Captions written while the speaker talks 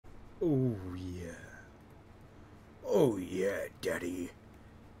Oh yeah. Oh yeah, Daddy.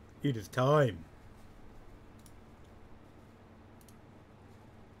 It is time.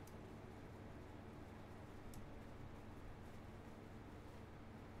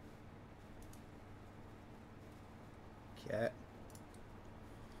 Okay.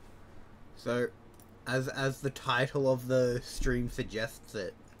 So, as the title of the stream suggests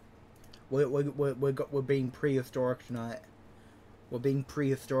it, we're being prehistoric tonight. We're being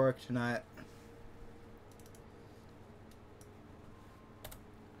prehistoric tonight.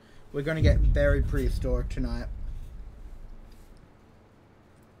 We're gonna get very prehistoric tonight.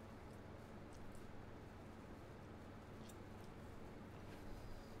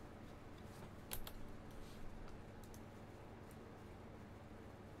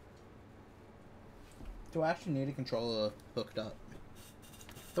 Do I actually need a controller hooked up?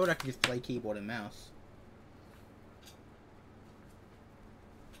 Thought I could just play keyboard and mouse.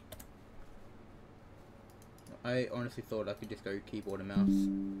 I honestly thought I could just go keyboard and mouse.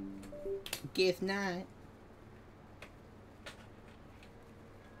 Guess not.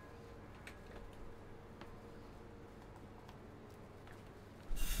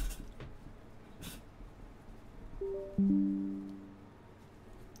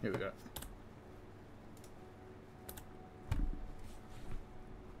 Here we go.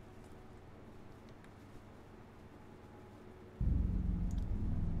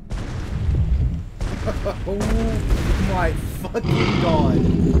 Oh my fucking god.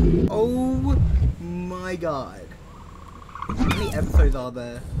 Oh my god. How many episodes are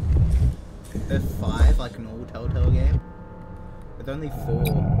there? There's 5, like an all Telltale game? There's only 4.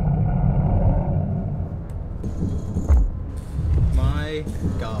 My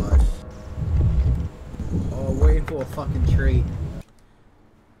god. Oh, we're in for a fucking treat.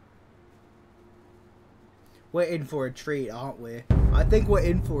 We're in for a treat, aren't we? I think we're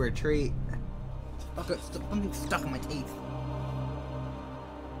in for a treat. I've got something stuck in my teeth.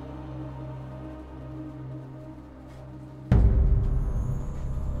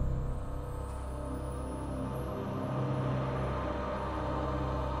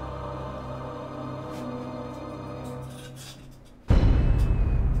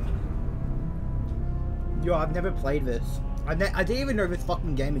 Yo, I've never played this. I didn't even know this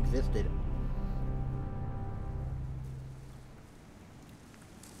fucking game existed.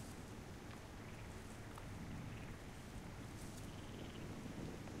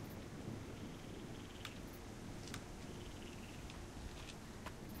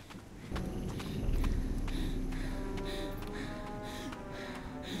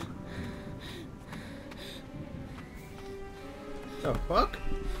 The fuck?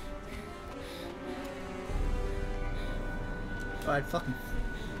 Alright, fucking.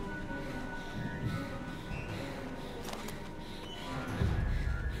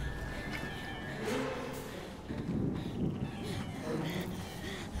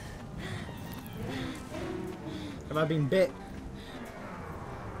 Have I been bit?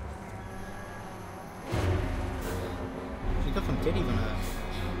 She's got some titties on her.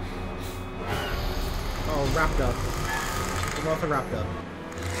 Oh, raptor. Velociraptor.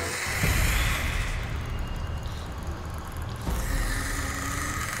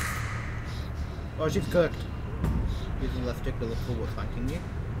 Oh, she's cooked. Use the left stick to look for what's flanking you.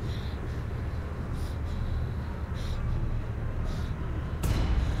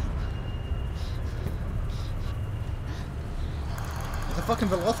 It's a fucking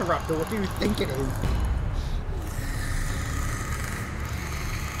Velociraptor. What do you think it is?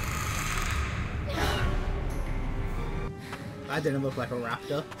 That didn't look like a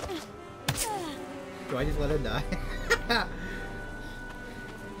raptor. Do I just let her die?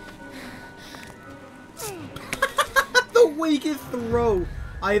 The weakest throw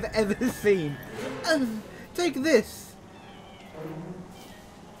I've ever seen. Take this.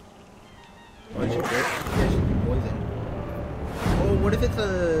 Oh, she bit? Yeah, she's been poisoned. Oh, what if it's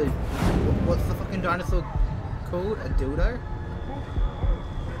a... What's the fucking dinosaur called? A dildo?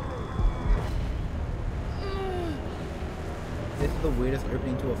 This is the weirdest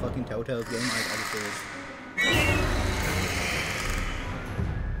opening to a fucking TellTales game I've ever seen.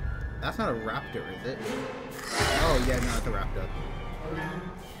 That's not a raptor, is it? Oh, yeah, no, it's a raptor.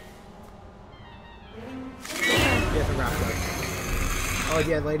 Yeah, it's a raptor. Oh,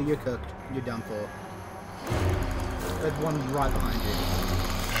 yeah, lady, you're cooked. You're done for. There's one right behind you.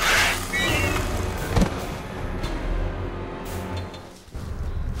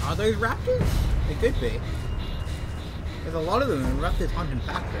 Are those raptors? They could be. There's a lot of them, and raptors hunt and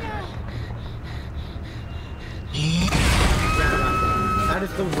pack right now. Yeah, that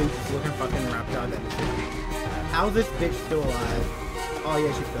is the weakest looking fucking raptor I've ever seen. How's this bitch still alive? Oh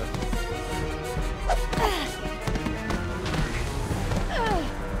yeah, she's good.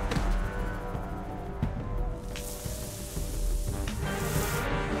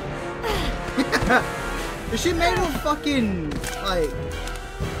 Is she made of fucking like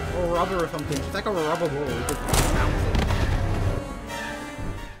rubber or something? She's like a rubber ball. You just bounce it.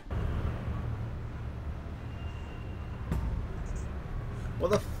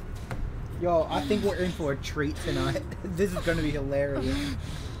 What the? Yo, I think we're in for a treat tonight. This is gonna be hilarious.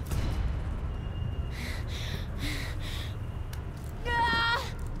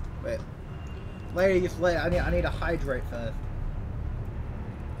 Wait, lady, just wait. I need to hydrate first.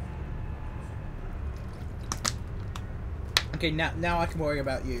 Okay, now I can worry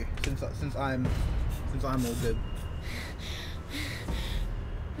about you since I'm all good.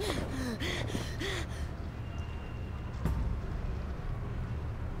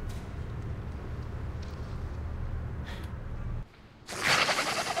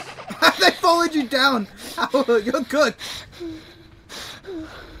 They followed you down. Oh, you're good.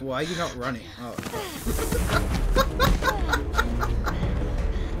 Why are you not running? Oh.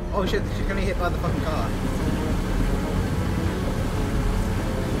 Oh shit! She's gonna get hit by the fucking car.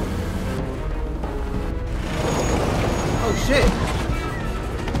 Oh shit!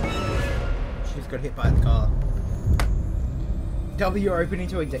 She's got hit by the car. W, you're opening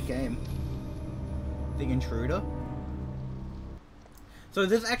to a dead game. The Intruder? So is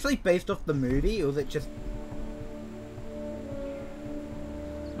this actually based off the movie, or is it just...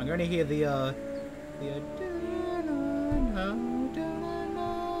 I'm going to hear the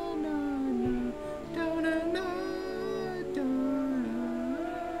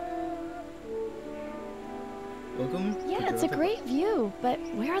Welcome. Yeah, it's a great view, but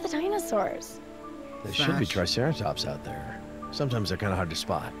where are the dinosaurs? There should be triceratops out there. Sometimes they're kind of hard to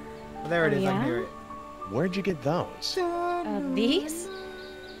spot. Well, there it is, I can hear it. Where'd you get those? These?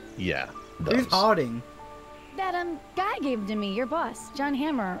 Yeah, those. Who's Harding? That, guy gave to me, your boss, John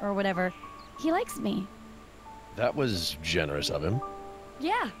Hammer, or whatever. He likes me. That was generous of him.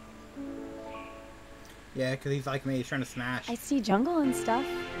 Yeah. Yeah, because he's like me, he's trying to smash. I see jungle and stuff,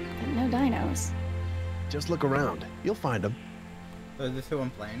 but no dinos. Just look around. You'll find them. So is this who I'm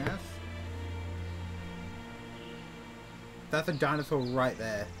playing as? That's a dinosaur right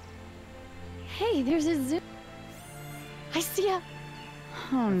there. Hey, there's a zoo. I see a...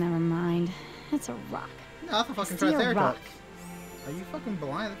 Oh, never mind. It's a rock. No, that's a fucking see a triceratops. rock. Are you fucking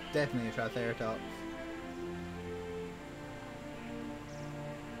blind? That's definitely a triceratops.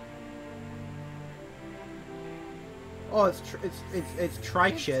 Oh, it's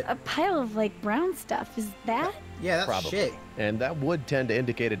trike shit. A pile of, like, brown stuff. Is that? Yeah, that's Probably. shit. And that would tend to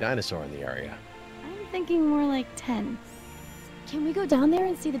indicate a dinosaur in the area. I'm thinking more like 10. Can we go down there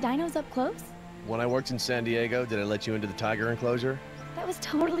and see the dinos up close? When I worked in San Diego, did I let you into the tiger enclosure? That was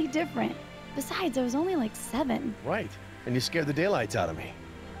totally different. Besides, I was only like 7. Right. And you scared the daylights out of me.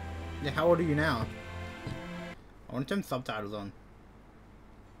 Yeah, how old are you now? I want to turn subtitles on.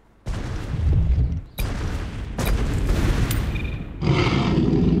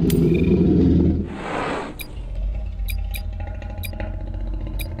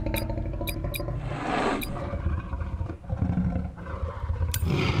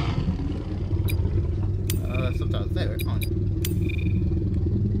 Subtitles there, come on.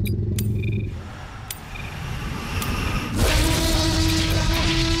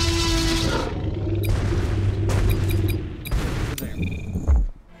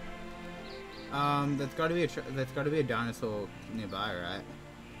 There's got to be a dinosaur nearby, right?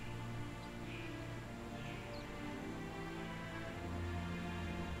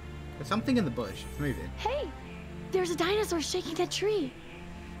 There's something in the bush. It's moving. Hey, there's a dinosaur shaking that tree.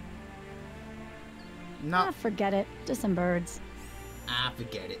 No. Ah, forget it. Just some birds. Ah,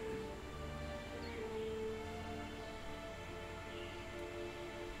 forget it.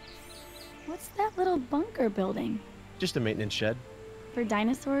 What's that little bunker building? Just a maintenance shed. For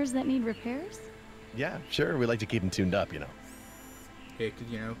dinosaurs that need repairs? Yeah, sure. We like to keep them tuned up, you know. Yeah,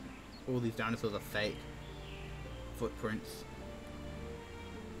 because, you know, all these dinosaurs are fake. Footprints.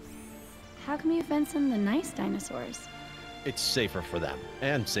 How come you fence in the nice dinosaurs? It's safer for them,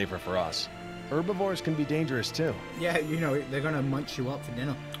 and safer for us. Herbivores can be dangerous, too. Yeah, you know, they're gonna munch you up for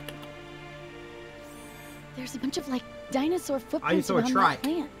dinner. There's a bunch of, like, dinosaur footprints I saw a around trike. that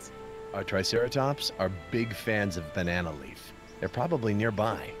plant. Our triceratops are big fans of banana leaf. They're probably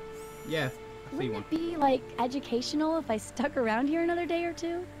nearby. Yeah, I see Wouldn't one. it be, like, educational if I stuck around here another day or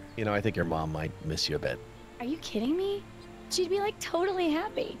two? You know, I think your mom might miss you a bit. Are you kidding me? She'd be, like, totally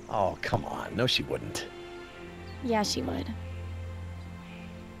happy. Oh, come on. No, she wouldn't. Yeah, she would.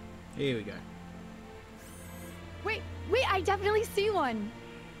 Here we go. Wait, Wait, I definitely see one.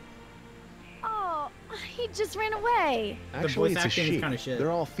 Oh, he just ran away. Actually, voice it's a acting is she. kinda shit.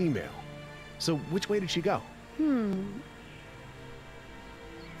 They're all female. So which way did she go?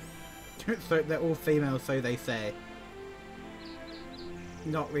 So they're all female, so they say.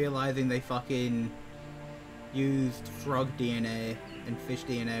 Not realizing they fucking used frog DNA and fish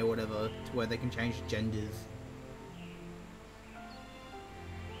DNA or whatever to where they can change genders.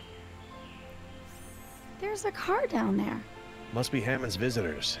 There's a car down there. Must be Hammond's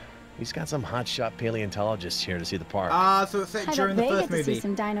visitors. He's got some hotshot paleontologists here to see the park. Ah, so it's set I during bet the they first get to see movie.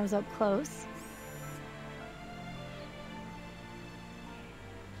 some dinos up close.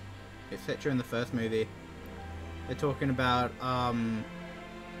 It's set during the first movie. They're talking about,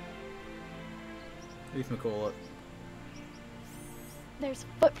 whatchamacallit? There's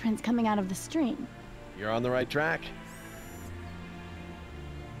footprints coming out of the stream. You're on the right track.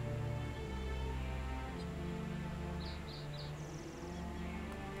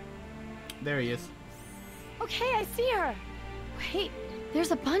 There he is. Okay, I see her. Wait,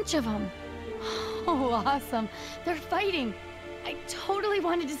 there's a bunch of them. Oh, awesome. They're fighting. I totally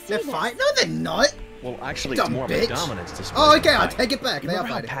wanted to see They're this. fighting? No, they're not! Well, actually, Dumb it's more bitch. of a dominance display. Oh, okay, I'll Right. take it back. You They are remember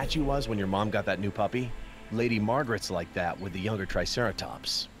how fighting. patchy was when your mom got that new puppy? Lady Margaret's like that with the younger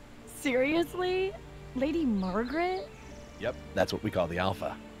Triceratops. Seriously? Lady Margaret? Yep, that's what we call the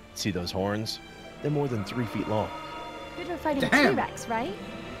alpha. See those horns? They're more than 3 feet long. Good for fighting a Damn. T-Rex, right?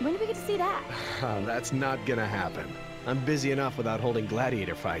 When do we get to see that? That's not gonna happen. I'm busy enough without holding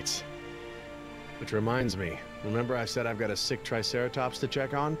gladiator fights. Which reminds me, remember I said I've got a sick Triceratops to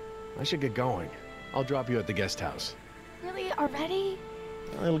check on? I should get going. I'll drop you at the guest house. Really? Already?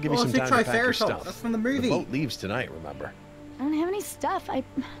 It'll give you Oh, some sick time to pack your Triceratops. stuff. That's from the movie. The boat leaves tonight, remember? I don't have any stuff. I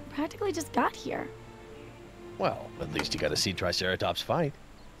practically just got here. Well, at least you got to see Triceratops fight.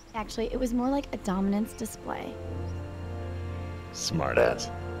 Actually, it was more like a dominance display. Smartass.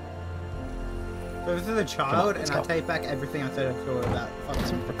 So this is a child, let's and I go. take back everything I said before about fucking...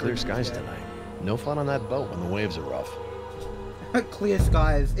 Let's hope for clear skies tonight. No fun on that boat when the waves are rough. Clear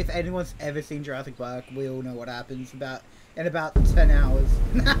skies. If anyone's ever seen Jurassic Park, we all know what happens in about 10 hours.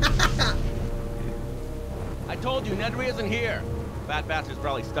 I told you, Nedry isn't here. Fat bastard's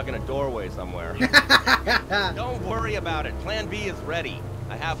probably stuck in a doorway somewhere. Don't worry about it. Plan B is ready.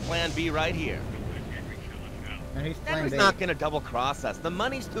 I have Plan B right here. And he's playing Nedry's bait. not gonna double-cross us. The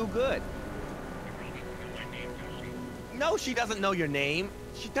money's too good. No, she doesn't know your name.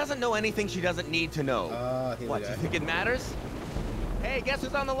 She doesn't know anything she doesn't need to know. Here What, we do go. you think it matters? Hey, guess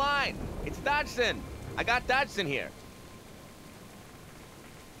who's on the line? It's Dodgson. I got Dodgson here.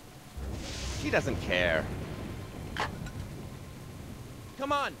 She doesn't care.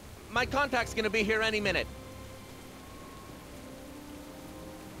 Come on, my contact's gonna be here any minute.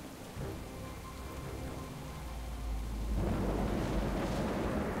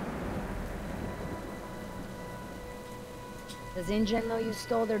 Does InGen know you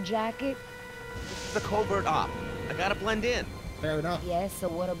stole their jacket? This is a covert op. I gotta blend in. Fair enough. Yes, so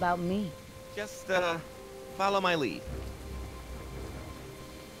what about me? Just, follow my lead.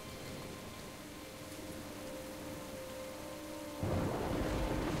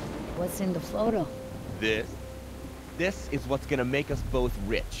 What's in the photo? This is what's gonna make us both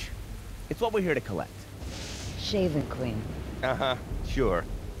rich. It's what we're here to collect. Shaving cream. Uh-huh, sure.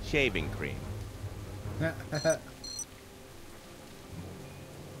 Shaving cream.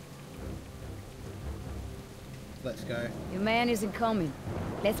 Let's go. Your man isn't coming.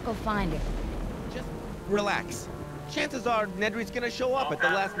 Let's go find him. Just relax. Chances are Nedry's gonna show up at the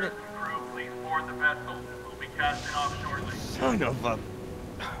last minute. Crew, please board the vessel. We'll be casting off shortly. Son of a...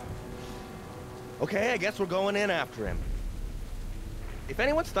 Okay, I guess we're going in after him. If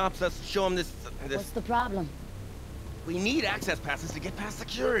anyone stops us, show him this... What's the problem? We need access passes to get past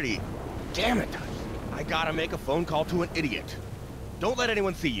security. Damn it. I gotta make a phone call to an idiot. Don't let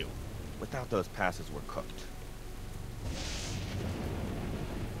anyone see you. Without those passes, we're cooked.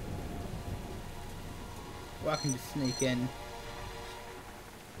 Well, I can just sneak in.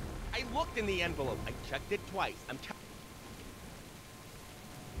 I looked in the envelope. I checked it twice.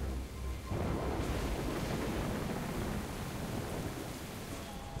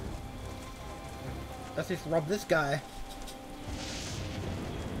 Let's just rob this guy.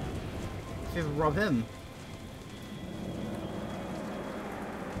 Let's just rob him.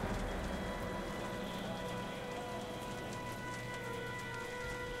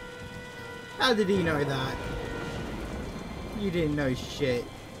 How did he know that? You didn't know shit.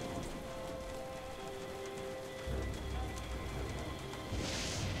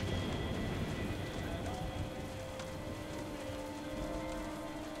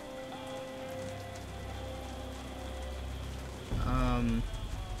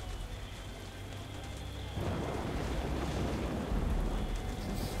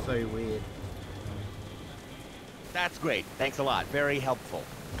 so weird. That's great. Thanks a lot. Very helpful.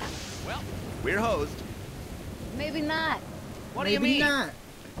 Well, we're hosed. Maybe not. What do you mean? Not.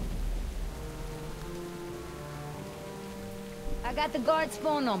 I got the guard's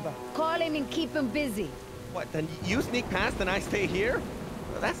phone number. Call him and keep him busy. What, then you sneak past and I stay here?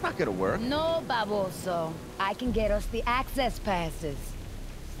 Well, that's not gonna work. No, baboso. I can get us the access passes.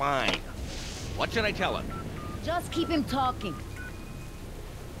 Fine. What should I tell him? Just keep him talking.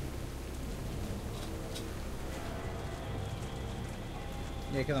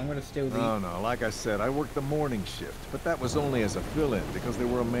 Yeah, because I'm gonna steal the. No, no, like I said, I worked the morning shift, but that was only as a fill-in because they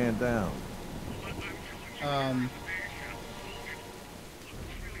were a man down. I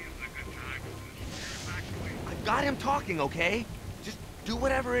got him talking, okay? Just do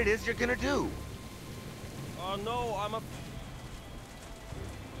whatever it is you're gonna do. Oh no, I'm a...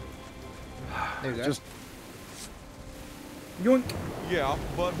 There you go. Just Yoink. Yeah,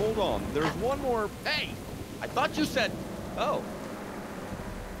 but hold on. There's one more... Hey! I thought you said... Oh.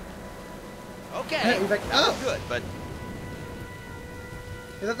 Okay. Hey, he's like, that was oh. good, but...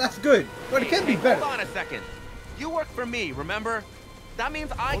 That's good. But it can be better. Hold on a second. You work for me, remember? That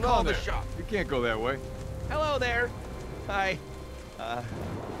means I hold call on the there. shot. You can't go that way. Hello there. Hi.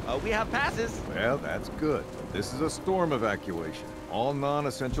 We have passes. Well, that's good. This is a storm evacuation. All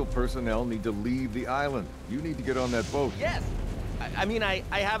non-essential personnel need to leave the island. You need to get on that boat. Yes. I mean, I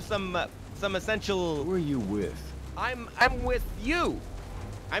have some essential... Who are you with? I'm with you.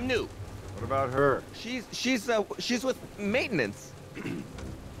 I'm new. What about her? She's with maintenance.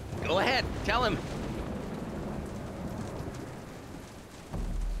 Go ahead, tell him.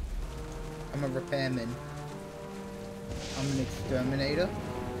 I'm a repairman. I'm an exterminator.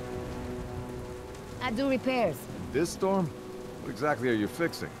 I do repairs. This storm? What exactly are you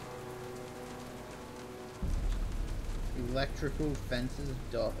fixing? Electrical fences,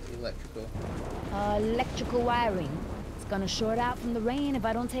 electrical. Electrical wiring. It's gonna short out from the rain if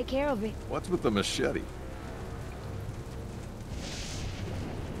I don't take care of it. What's with the machete?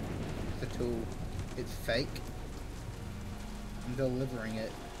 The tool. It's fake. I'm delivering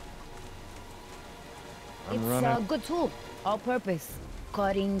it. It's a good tool. All purpose.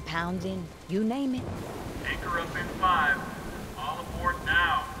 Cutting, pounding, you name it. Anchor up in 5. All aboard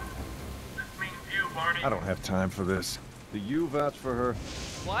now. This means you, Barney. I don't have time for this. Do you vouch for her?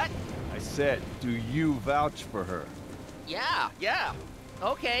 What? I said, do you vouch for her? Yeah.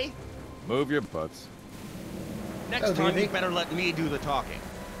 Okay. Move your butts. Next Oh, time you Davey. better let me do the talking.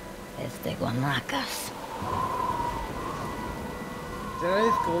 Este guanacas. Did I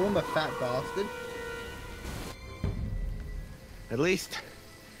just call him a fat bastard? At least,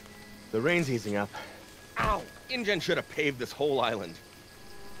 the rain's easing up. Ow! InGen should have paved this whole island.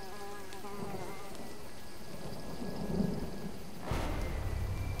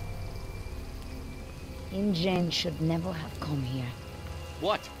 InGen should never have come here.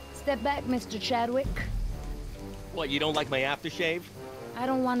 What? Step back, Mr. Chadwick. What, you don't like my aftershave? I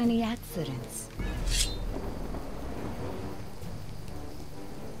don't want any accidents.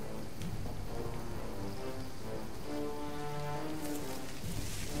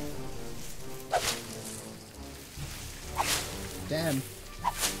 Damn.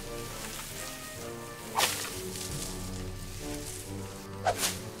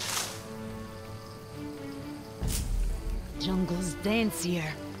 Jungle's dancier.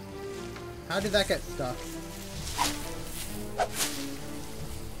 How did that get stuck?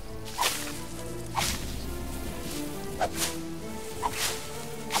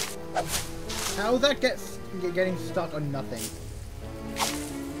 How that getting stuck on nothing?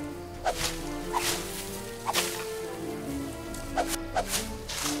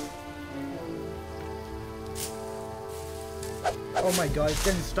 Oh my god, it's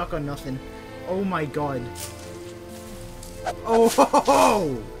getting stuck on nothing. Oh my god. Oh ho, ho, ho.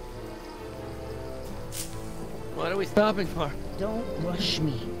 What are we stopping for? Don't rush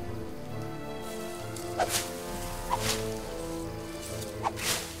me.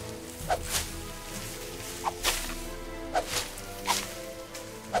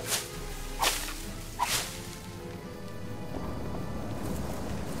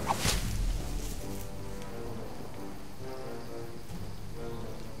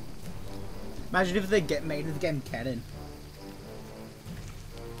 Imagine if they made this game canon.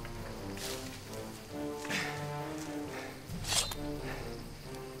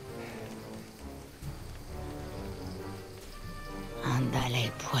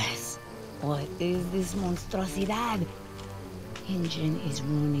 Ándale, pues. What is this monstruosidad? InGen is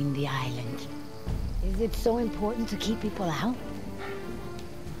ruining the island. Is it so important to keep people out?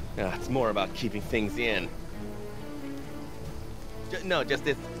 It's more about keeping things in. No, just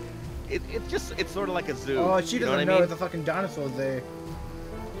It's sort of like a zoo. Oh, she you know what doesn't I know mean? it's a fucking dinosaur there.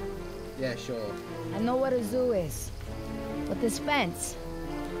 Yeah, sure. I know what a zoo is. But this fence...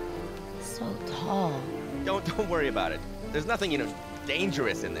 so tall. Don't worry about it. There's nothing,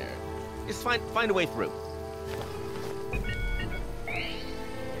 dangerous in there. Just find a way through.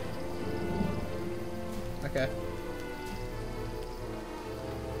 Okay.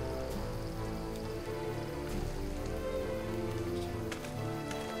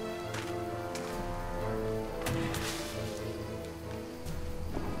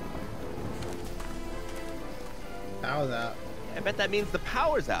 Power's out. I bet that means the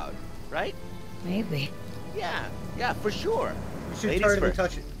power's out, right? Maybe. Yeah, for sure. You should Ladies totally first.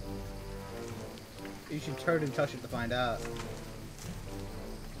 touch it. You should totally touch it to find out.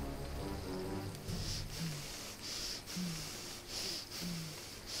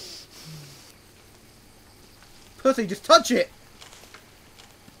 Pussy, just touch it!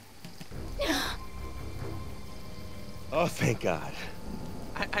 Oh, thank God.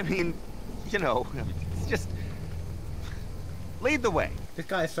 I mean, it's just... Lead the way. This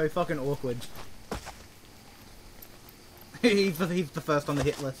guy is so fucking awkward. he's the first on the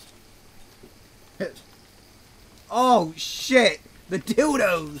hit list. Oh shit! The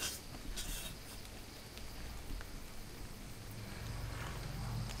dildos!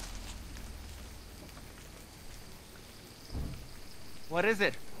 What is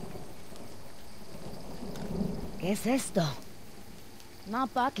it? ¿Qué es esto?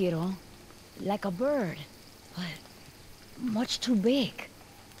 Not pájaro. Like a bird. But much too big.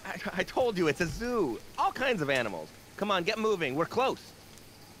 I told you, it's a zoo. All kinds of animals. Come on, get moving. We're close.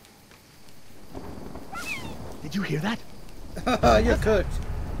 Did you hear that? You're cooked.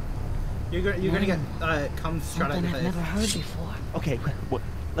 You're gonna get cum shot at Something your I've face. never heard before. Okay, well,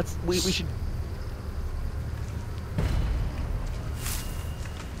 we should...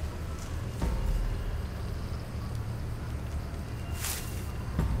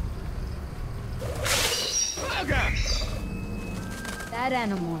 That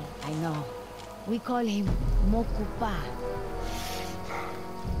animal, I know. We call him Mokupa.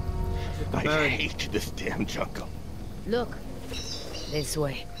 I hate this damn jungle. Look. This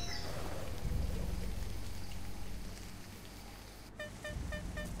way.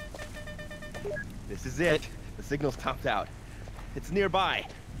 This is it. The signal's topped out. It's nearby.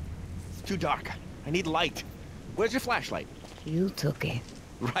 It's too dark. I need light. Where's your flashlight? You took it.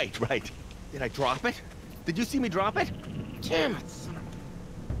 Right. Did I drop it? Did you see me drop it? Damn it, son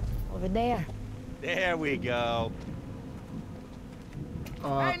of Over there. There we go.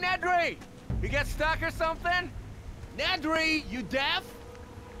 Hey, Nedry! You get stuck or something? Nedry, you deaf?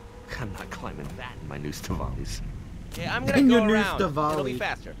 I'm not climbing that in my new Stavalis. Yeah, I'm gonna In go your new around. It'll be Stavalis.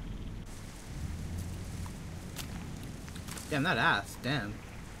 faster. Damn, that ass. Damn.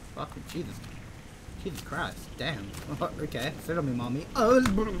 Fucking Jesus. Jesus Christ. Damn. Okay. Sit on me, mommy.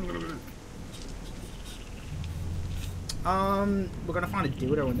 We're gonna find a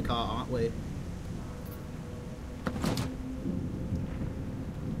dildo in the car, aren't we?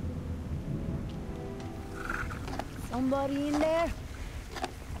 Somebody in there?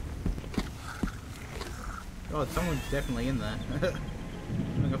 Oh, someone's definitely in there.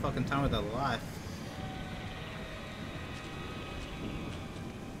 I'm gonna fucking tell me their life.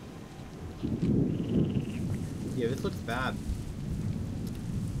 Yeah, this looks bad.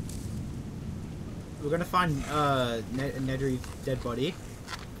 We're gonna find Nedry's dead body.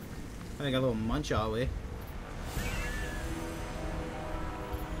 I think a little munch, are we?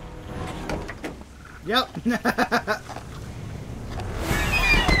 Yep.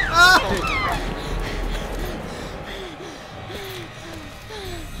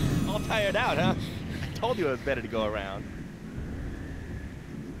 All tired out, huh? I told you it was better to go around.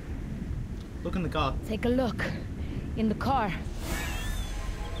 Look in the car. Take a look. In the car.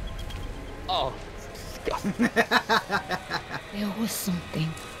 Oh, it's disgusting. There was something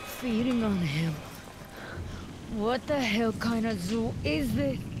feeding on him. What the hell kind of zoo is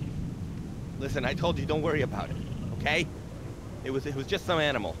this? Listen, I told you don't worry about it, okay? It was just some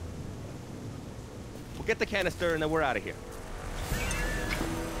animal. We'll get the canister and then we're out of here.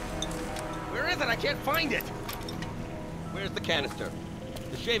 Where is it? I can't find it. Where's the canister?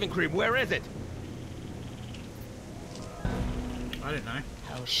 The shaving cream, where is it? I don't know.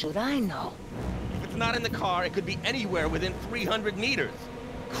 How should I know? If it's not in the car, it could be anywhere within 300 meters.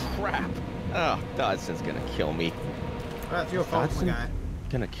 Crap. Oh, Dodson's gonna kill me. That's your fault, my Dodson? guy.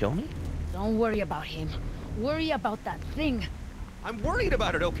 Gonna kill me? Don't worry about him. Worry about that thing. I'm worried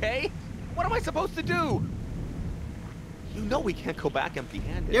about it, okay? What am I supposed to do? You know we can't go back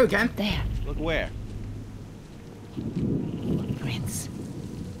empty-handed. Yeah, we can. There. Look where? Footprints.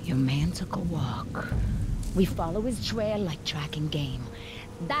 Your man took a walk. We follow his trail like tracking game.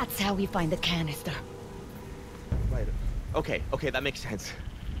 That's how we find the canister. Right. Okay, that makes sense.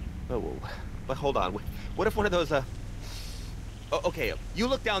 But hold on. What if one of those, okay, you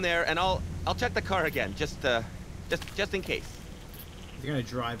look down there and I'll check the car again, just in case. He's gonna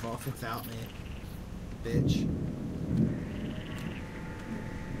drive off without me. Bitch.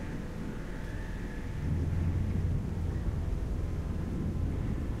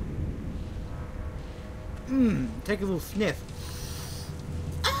 Take a little sniff.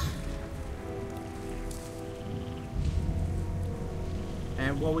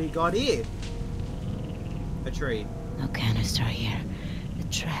 And what we got here? A tree. No canister here. The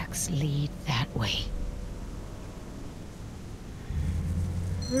tracks lead that way.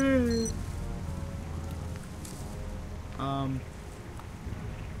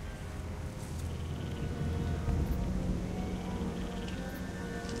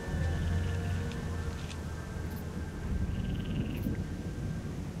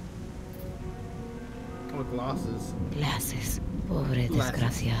 Oh, glasses. Glasses. Pobre Glasses.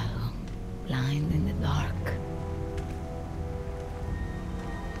 desgraciado. Blind in the dark.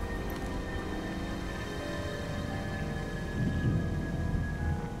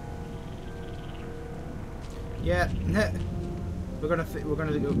 Yeah, we're gonna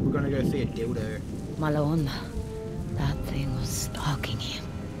go see a dildo. Mala onda. That thing was stalking him.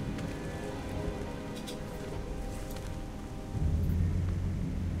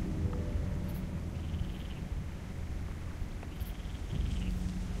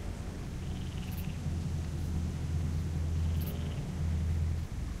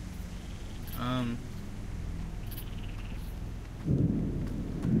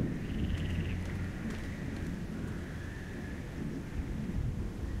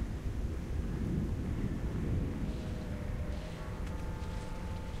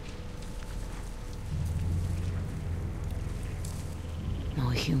 No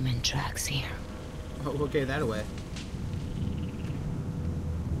human tracks here. Oh, we'll go that away.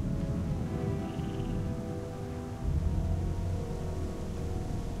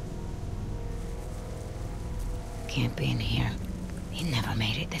 Can't be in here. He never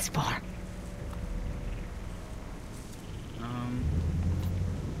made it this far.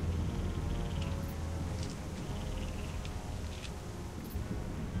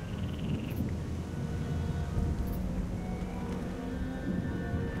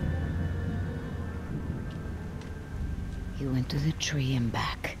 He went to the tree and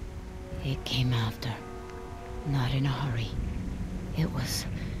back. It came after. Not in a hurry. It was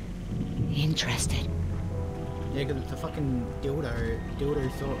interested. Yeah, because it's a fucking dildosaurus.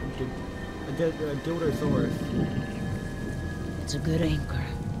 It's a good anchor.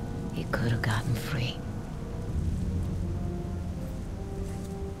 He could have gotten free.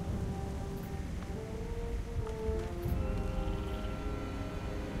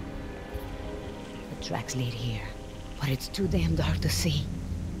 The tracks lead here, but it's too damn dark to see.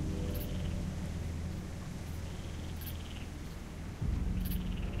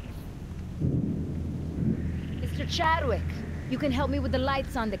 Mr. Chadwick, you can help me with the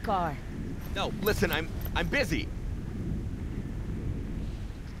lights on the car. No, listen, I'm busy.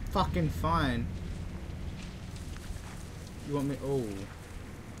 Fucking fine. You want me? Oh.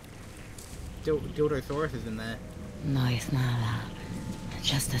 Dildosaurus is in there. No, it's not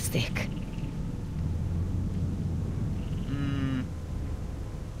just a stick.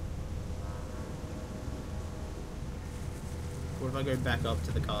 What if I go back up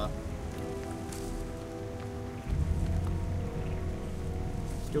to the car?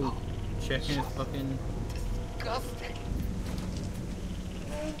 Still checking his fucking... Disgusting.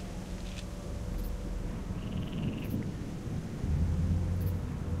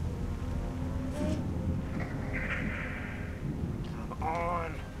 Come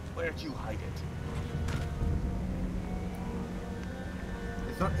on. Where'd you hide it?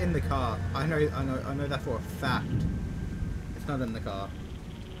 It's not in the car. I know that for a fact. It's not in the car.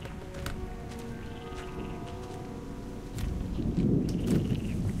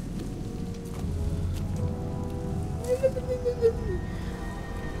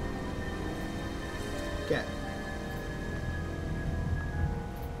 Get.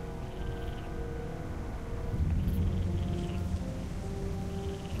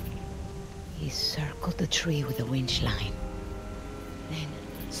 He circled the tree with a winch line. Then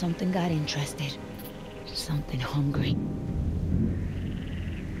something got interested. Something hungry.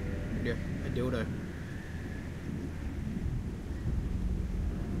 Yeah, a dildo.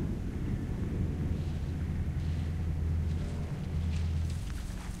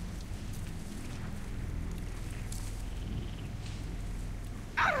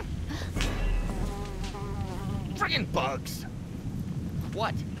 Friggin' bugs!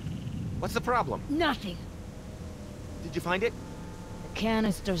 What? What's the problem? Nothing. Did you find it? The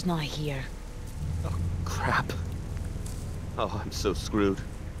canister's not here. Oh, crap. Oh, I'm so screwed.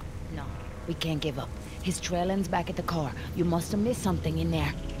 No, we can't give up. His trailing's back at the car. You must have missed something in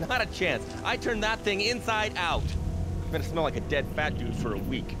there. Not a chance. I turned that thing inside out. I'm gonna smell like a dead fat dude for a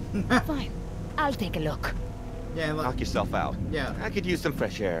week. Fine. I'll take a look. Yeah, look. Knock yourself out. Yeah. I could use some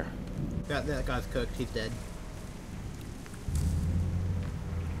fresh air. That guy's cooked. He's dead.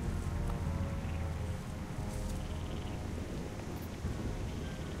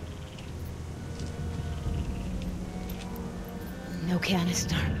 No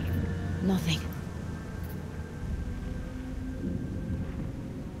canister. Nothing.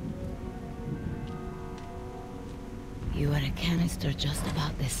 You had a canister just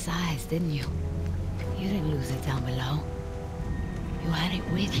about this size, didn't you? You didn't lose it down below. You had it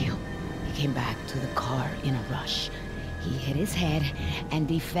with you. He came back to the car in a rush. He hit his head and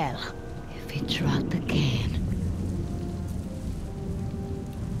he fell. If he dropped the can...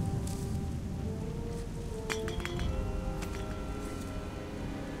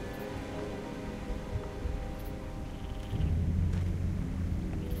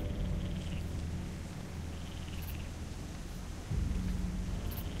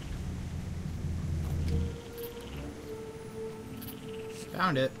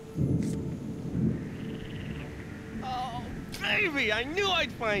 Found it. Oh, baby! I knew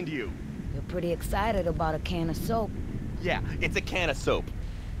I'd find you! You're pretty excited about a can of soap. Yeah, it's a can of soap.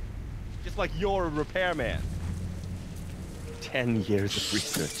 Just like you're a repairman. 10 years of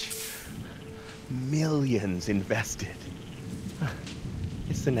research. Millions invested.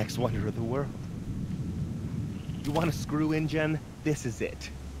 It's the next wonder of the world. You want a screw engine? This is it.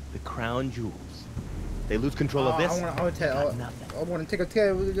 The crown jewels. They lose control of this. I want to take a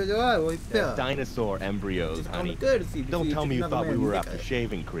tail. They're dinosaur embryos, honey. Don't tell me you thought we were after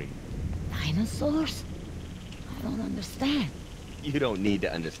shaving cream. Dinosaurs? I don't understand. You don't need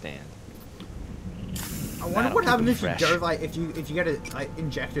to understand. I wonder what That'll happens keep if 'em you fresh. go like if you get to like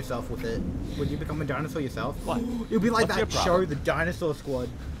inject yourself with it. Would you become a dinosaur yourself? What? It'll be like What's your that problem? show, The Dinosaur Squad.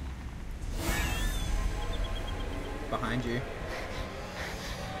 Behind you.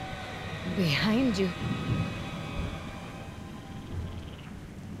 Behind you.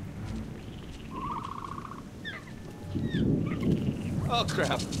 Oh,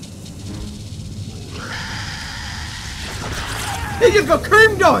 crap. He just got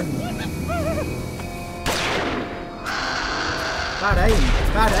creamed on! Bad aim,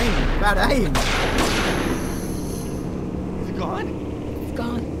 bad aim, bad aim. Is it gone? It's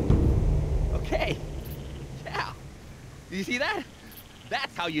gone. Okay. Yeah. Do you see that?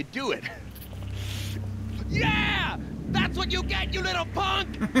 That's how you do it. Yeah! That's what you get, you little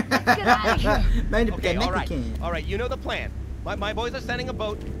punk! Get out of here. Okay, all right, you know the plan. My boys are sending a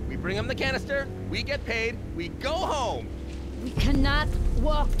boat. We bring them the canister. We get paid. We go home. We cannot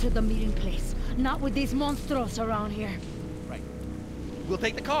walk to the meeting place. Not with these monsters around here. Right. We'll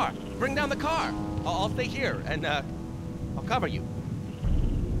take the car. Bring down the car. I'll stay here, and, I'll cover you.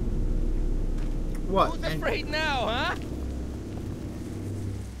 What? Who's afraid now, huh?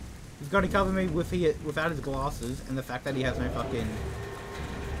 He's got to cover me without his glasses and the fact that he has no fucking...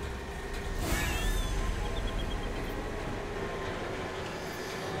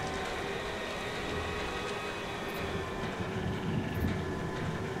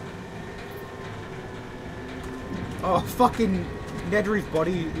 Oh, fucking Nedry's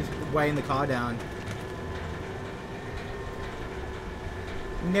body is weighing the car down.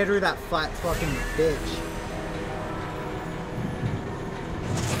 Nedry, that fat fucking bitch.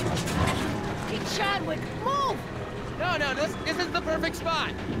 Hey, Chadwick, move! No, this is the perfect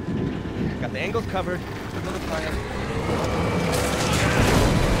spot. Got the angles covered. Another plan.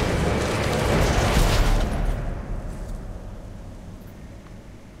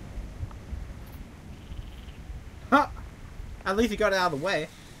 Huh! At least he got it out of the way.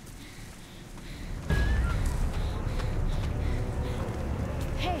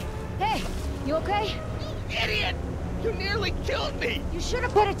 Hey, you okay? Idiot! You nearly killed me! You should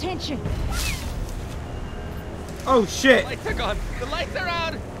have paid attention. Oh shit! The lights are gone. The lights are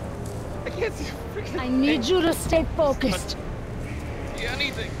out. I can't see a freaking I need you to stay focused. see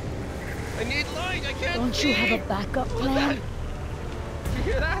anything. I need light. I can't Don't see. you have a backup plan? You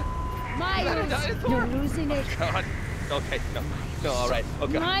hear that? Miles, dinosaur? you're losing it. God. Okay, no, all right.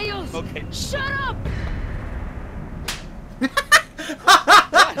 Okay. Miles, Okay. shut up!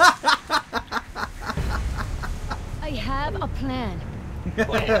 I have a plan.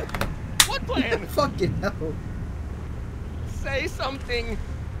 Plan? What plan? Fucking hell. Say something.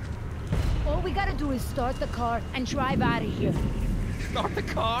 All we gotta do is start the car and drive out of here. Start the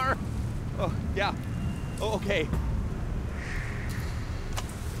car? Oh, yeah. Oh, okay.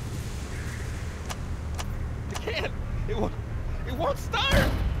 I can't. It won't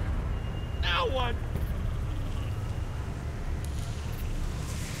start. Now what?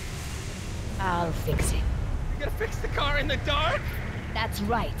 I'll fix it. You gonna fix the car in the dark? That's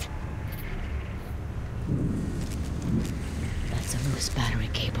right. That's a loose battery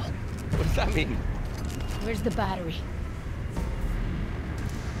cable. What does that mean? Where's the battery?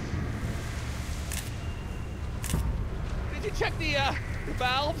 Did you check the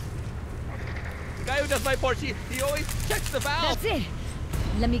valves? The guy who does my Porsche, he always checks the valves. That's it.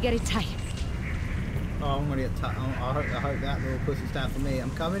 Let me get it tight. Oh, I'm gonna get tight. I hope that little pussy stands for me.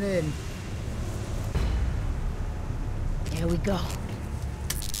 I'm coming in. There we go.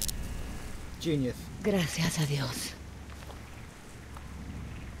 Genius. Gracias a Dios.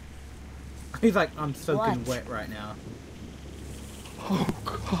 He's like, I'm soaking What? wet right now. Oh,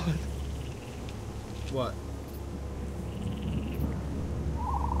 God. What?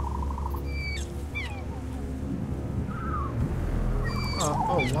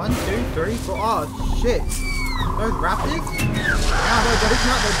 Oh, 1, 2, 3, 4. Oh, shit. Those raptors? Nah, they're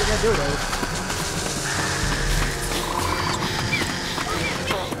not they're dildos.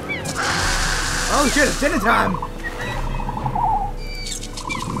 Oh shit, it's dinner time!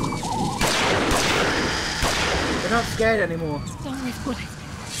 They're not scared anymore. Don't waste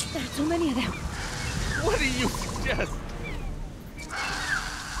bullets. There are too many of them. What do you suggest?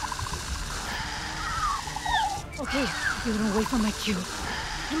 Okay, you're gonna wait for my cue.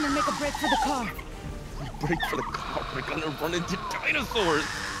 And then make a break for the car. Break for the car. We're gonna run into dinosaurs.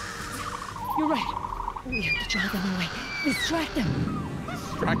 You're right. We have to drive them away. Distract them.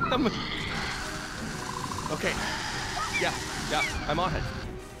 Distract them? Okay. Yeah, I'm on it.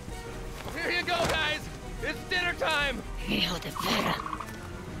 Here you go, guys. It's dinner time. Hijo de perra.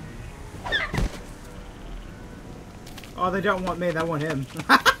 Oh, they don't want me, they want him.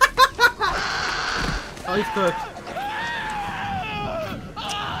 Oh, he's cooked.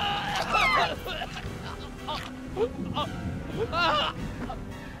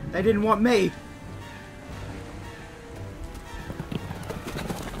 They didn't want me.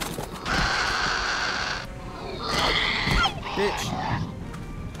 Bitch.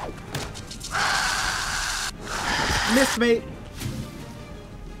 Miss me.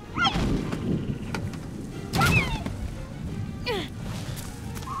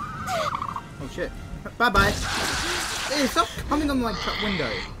 Oh shit. Bye bye. Hey, stop coming on my truck window.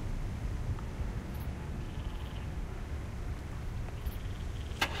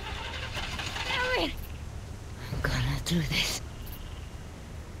 I'm gonna do this.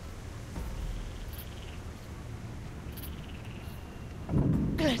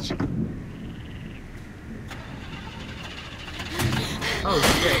 Glitch. Oh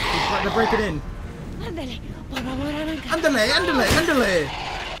shit, he's trying to break it in. Ándale, por favor, arranca. Ándale, ándale, ándale.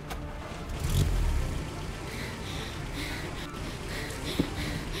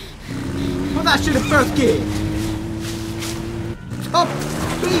 Put that shit in first gear. Top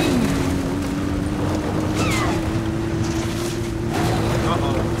speed.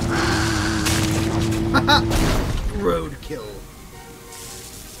 Uh-oh. Roadkill.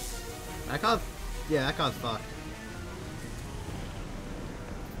 That car's... Yeah, that car's fucked.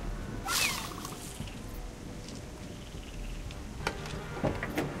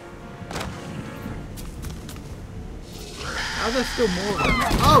 How's there still more of them?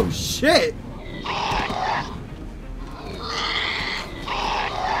 Oh shit!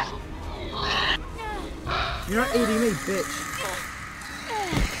 You're not eating me, bitch.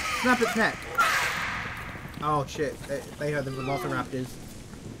 Snap its neck. Oh shit, they are the velociraptors.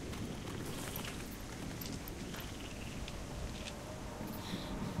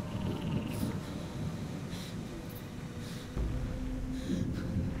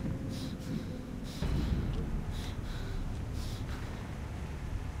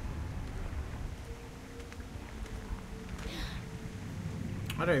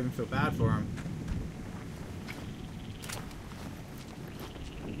 I don't even feel bad for him.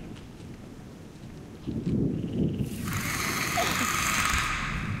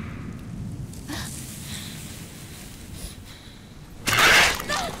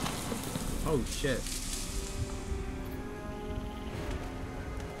 Oh shit.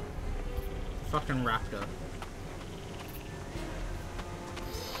 Fucking raptor.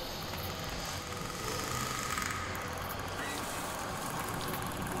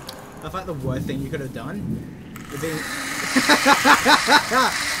 That's like the worst thing you could have done. You're being...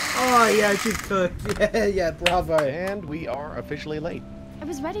 Oh yeah, she's cooked. Yeah, bravo. And we are officially late. I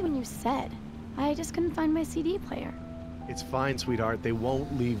was ready when you said. I just couldn't find my CD player. It's fine, sweetheart. They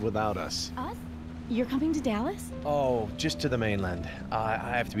won't leave without us. Us? You're coming to Dallas? Oh, just to the mainland. I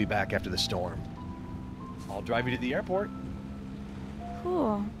have to be back after the storm. I'll drive you to the airport.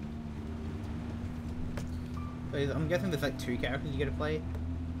 Cool. Wait, I'm guessing there's like 2 characters you get to play.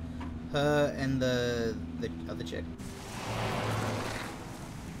 Her and the other chick.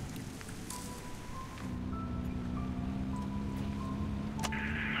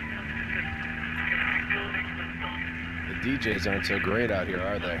 The DJs aren't so great out here,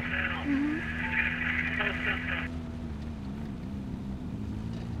 are they? Mm-hmm.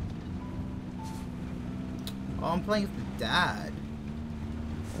 Oh, I'm playing with the dad.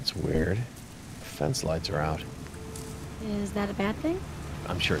 That's weird. Fence lights are out. Is that a bad thing?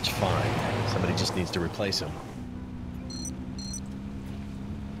 I'm sure it's fine. Somebody just needs to replace them.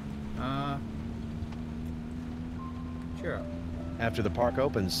 Sure. After the park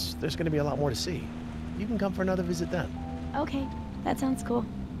opens, there's going to be a lot more to see. You can come for another visit then. Okay, that sounds cool.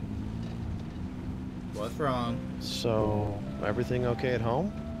 What's wrong? So, everything okay at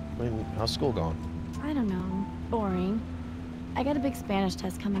home? I mean, how's school going? I don't know. Boring. I got a big Spanish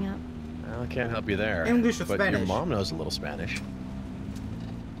test coming up. Well, I can't help you there. English or but Spanish? Your mom knows a little Spanish.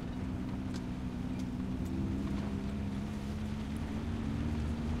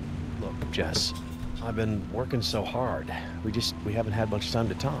 Look, Jess, I've been working so hard. We haven't had much time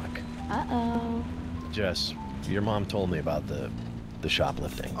to talk. Uh-oh. Jess, your mom told me about the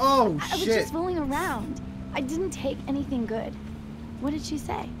shoplifting. Oh, I was shit. just fooling around. I didn't take anything good. What did she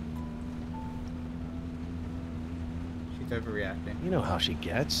say? She's overreacting. You know how she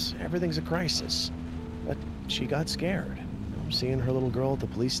gets. Everything's a crisis. But she got scared. Seeing her little girl at the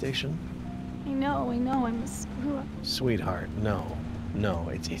police station. I know, I'm a screw-up. Sweetheart, no,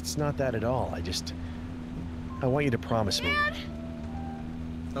 it's not that at all. I want you to promise me. Dad!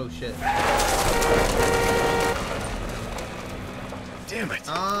 Oh, shit. Damn it!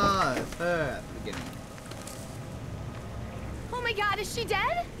 Ah, it's her at the beginning. Oh my god, is she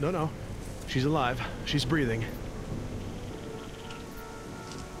dead? No, she's alive. She's breathing.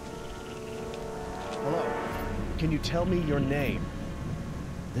 Hello. Can you tell me your name?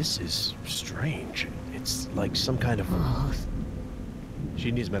 This is strange. It's like some kind of...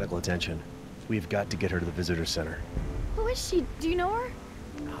 She needs medical attention. We've got to get her to the visitor center. Who is she? Do you know her?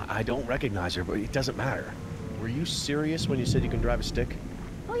 I don't recognize her, but it doesn't matter. Were you serious when you said you can drive a stick?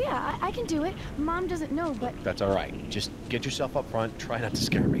 Oh yeah, I can do it. Mom doesn't know, but... That's all right. Just get yourself up front. Try not to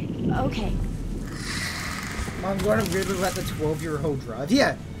scare me. Okay. Mom's gonna really let the 12-year-old drive?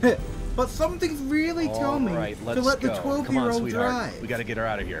 Yeah. But some things really tell me let's to let the go. Come on, 12-year-old sweetheart. drive. We gotta get her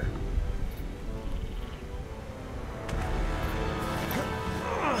out of here.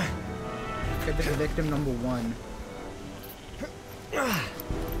 Get the victim number 1.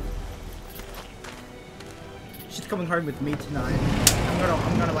 She's coming home with me tonight.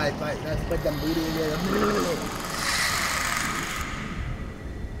 I'm gonna like that's like the booty.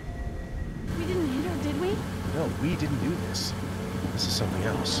 We didn't hit her, did we? No, we didn't do this. This is something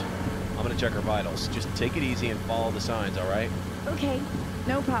else. I'm gonna check her vitals. Just take it easy and follow the signs, all right? Okay,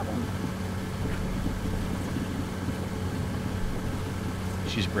 no problem.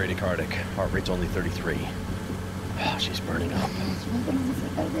 She's bradycardic. Heart rate's only 33. She's burning up.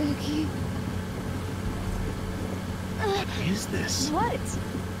 What is this? What?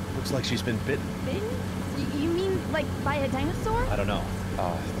 Looks like she's been bitten. Bitten? You mean like by a dinosaur? I don't know.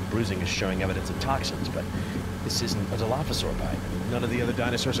 The bruising is showing evidence of toxins, but this isn't a Dilophosaur bite. None of the other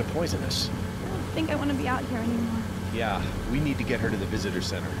dinosaurs are poisonous. I don't think I want to be out here anymore. Yeah, we need to get her to the visitor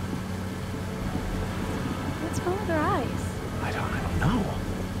center. What's wrong with her eyes? I don't know.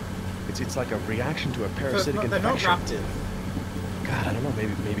 It's like a reaction to a parasitic They're not infection. raptive. God, I don't know.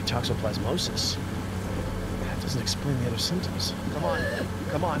 Maybe toxoplasmosis. That doesn't explain the other symptoms.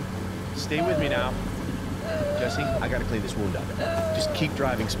 Come on. Stay with me now. Jesse, I gotta clean this wound up. Just keep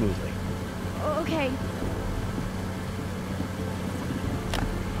driving smoothly. Okay.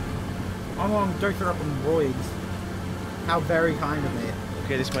 I'm on dosing up on roids. How very kind of me.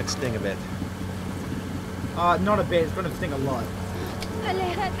 Okay, this might sting a bit. Not a bit. It's gonna sting a lot.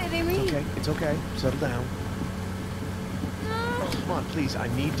 Aléjate de mí. It's okay. Settle down. No. Come on, please. I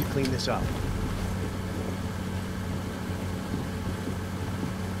need to clean this up.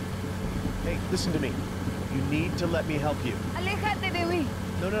 Hey, listen to me. You need to let me help you. Aléjate de mí.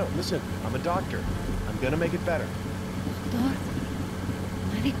 No, listen. I'm a doctor. I'm gonna make it better. Doctor?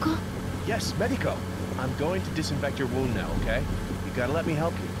 Médico? Yes, medico. I'm going to disinfect your wound now, okay? You gotta let me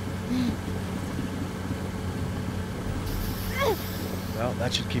help you. Well,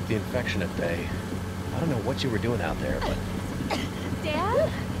 that should keep the infection at bay. I don't know what you were doing out there, but Dad?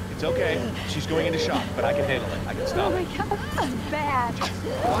 It's okay. She's going into shock, but I can handle it. I can Oh stop my it. god, this is bad.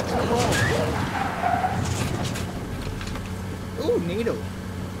 Watch the roll. Ooh, needle.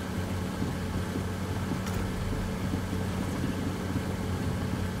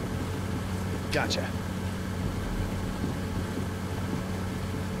 Gotcha.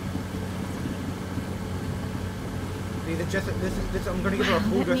 See, this, I'm gonna give her a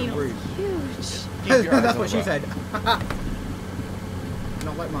full That dress of needle's bruise. huge. Keep your eyes That's on what the she road. said.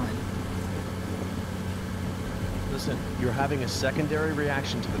 Not like mine. Listen, you're having a secondary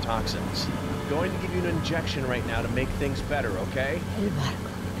reaction to the toxins. I'm going to give you an injection right now to make things better, okay? El barco.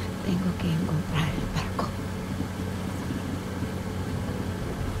 Tengo que encontrar el barco.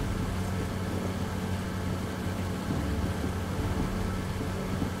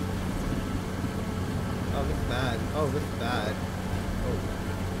 Oh, this is bad. Oh, this is bad. Oh,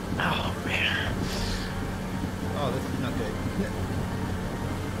 Oh, man. oh, this is not good.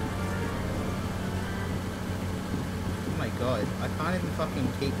 Oh my god, I can't even fucking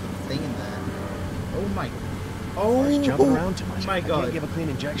keep the thing in there. Oh my. Oh Car's jumping around too much. my I god. can't give a clean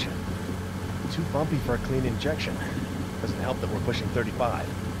injection. Too bumpy for a clean injection. Doesn't help that we're pushing 35.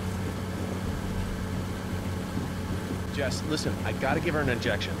 Jess, listen, I gotta give her an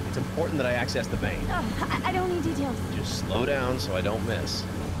injection. It's important that I access the vein. I don't need details. Just slow down so I don't miss.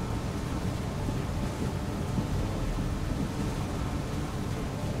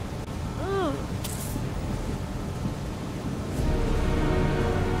 Ugh.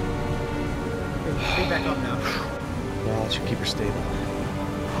 Be back up now. Well, that should keep her stable.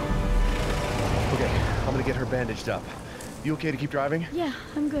 Okay, I'm gonna get her bandaged up. You okay to keep driving? Yeah,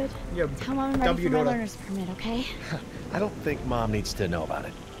 I'm good. Yeah, Tell Mom I'm ready W for my daughter. learner's permit, okay? I don't think Mom needs to know about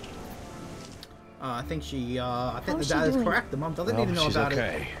it. I think I think How's the she dad is doing? correct. The mom doesn't Well, need to know she's about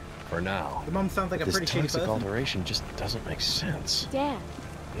okay. For now. it. The mom sounds like a This pretty shitty toxic person. alteration just doesn't make sense. Dad.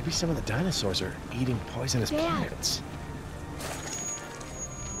 Maybe some of the dinosaurs are eating poisonous Dad. plants.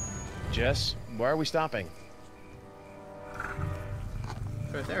 Jess, why are we stopping?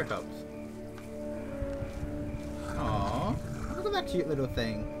 Triceratops. Aww. Look at that cute little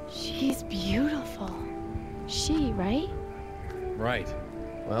thing. She's beautiful. She, right? Right.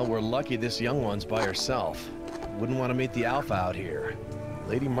 Well, we're lucky this young one's by herself. Wouldn't want to meet the alpha out here.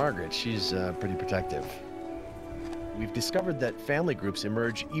 Lady Margaret, she's pretty protective. We've discovered that family groups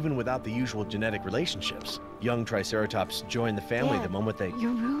emerge even without the usual genetic relationships. Young Triceratops join the family Dad, the moment they...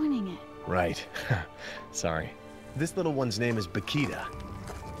 You're ruining it. Right. Sorry. This little one's name is Bakita.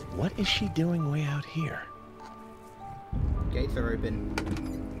 What is she doing way out here? Gates are open.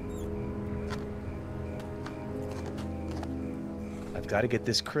 I've got to get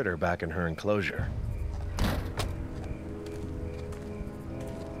this critter back in her enclosure.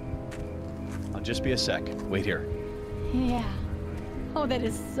 I'll just be a sec. Wait here. Yeah. Oh, that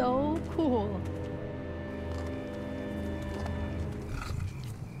is so cool.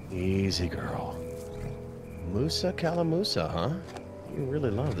 Easy, girl. Musa Calamusa, huh? You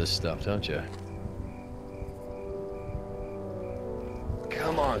really love this stuff, don't you?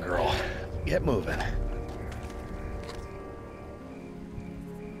 Come on, girl. Get moving.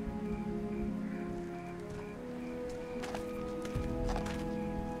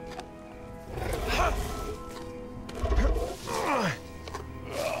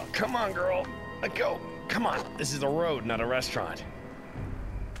 Come on, girl. Let go. Come on. This is a road, not a restaurant.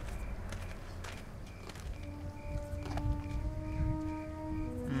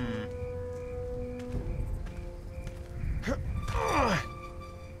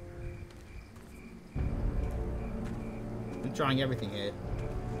 I'm trying everything here.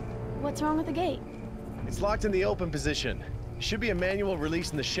 What's wrong with the gate? It's locked in the open position. Should be a manual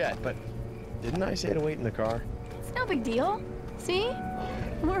release in the shed, but didn't I say to wait in the car? It's no big deal. See?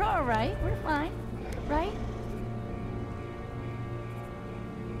 We're all right. We're fine. Right?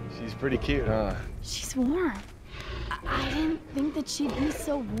 She's pretty cute, huh? She's warm. I didn't think that she'd be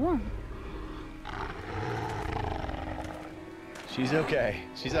so warm. She's okay.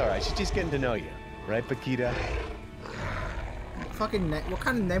 She's all right. She's just getting to know you. Right, Bakita? Fucking what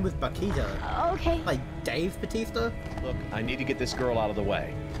kind of name was Bakita? Okay. Like Dave Batista? Look, I need to get this girl out of the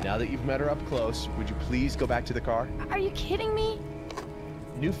way. Now that you've met her up close, would you please go back to the car? Are you kidding me?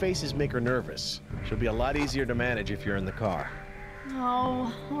 New faces make her nervous. She'll be a lot easier to manage if you're in the car.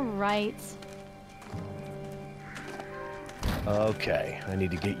 Oh, all right. Okay, I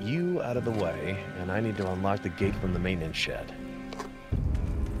need to get you out of the way, and I need to unlock the gate from the maintenance shed.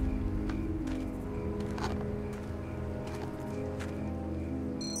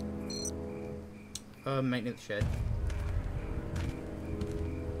 Maintenance shed.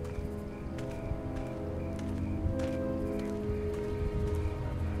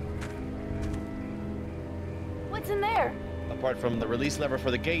 in there? Apart from the release lever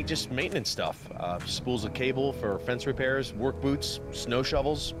for the gate, just maintenance stuff. Spools of cable for fence repairs, work boots, snow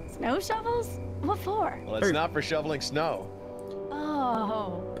shovels. Snow shovels? What for? Well, it's Poop. not for shoveling snow.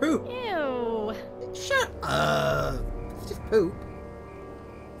 Oh. Poop. Ew. Shut up. It's just poop.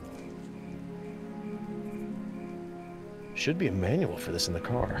 Should be a manual for this in the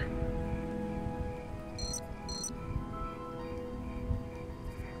car.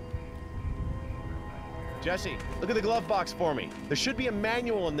 Jesse, look at the glove box for me. There should be a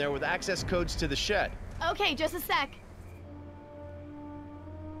manual in there with access codes to the shed. Okay, just a sec.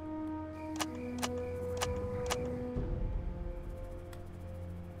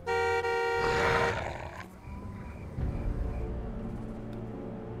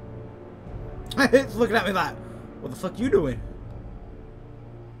 It's looking at me like, what the fuck you doing?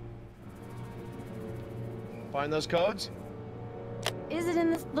 Find those codes? Is it in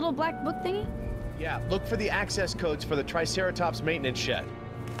this little black book thingy? Yeah, look for the access codes for the Triceratops maintenance shed.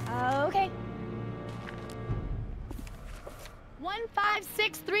 Okay.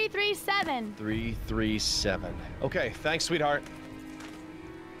 156337. 337. Okay, thanks, sweetheart.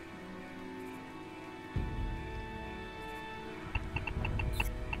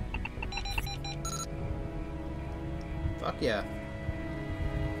 Fuck yeah.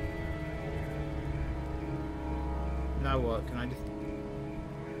 Now what? Can I just...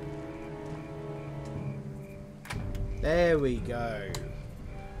 There we go.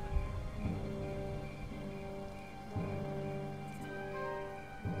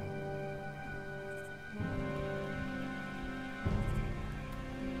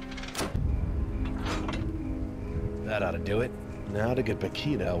 That ought to do it. Now to get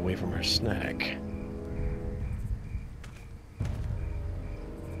Paquita away from her snack.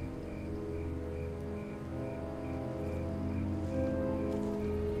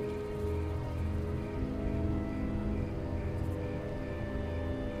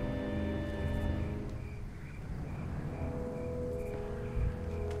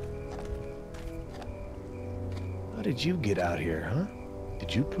 How did you get out here, huh?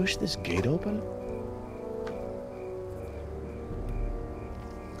 Did you push this gate open?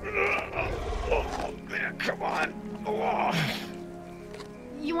 Oh, man, come on. Oh.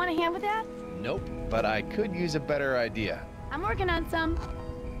 You want a hand with that? Nope, but I could use a better idea. I'm working on some.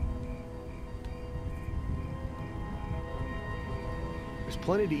 There's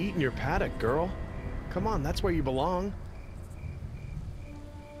plenty to eat in your paddock, girl. Come on, that's where you belong.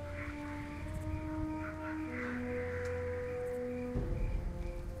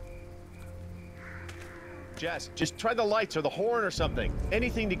 Jess, just try the lights or the horn or something.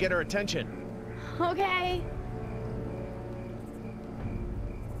 Anything to get her attention. Okay.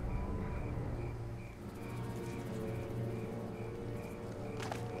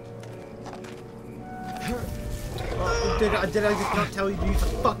 Did I just not tell you to use the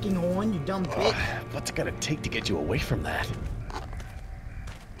fucking horn, you dumb bitch? What's it gonna take to get you away from that?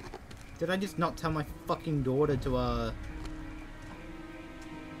 Did I just not tell my fucking daughter to,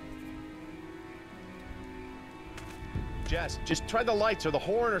 Jess, just try the lights or the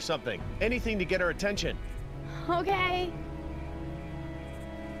horn or something. Anything to get her attention. Okay.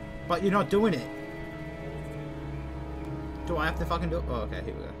 But you're not doing it. Do I have to fucking do it? Oh, okay,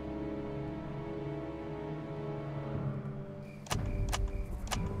 here we go.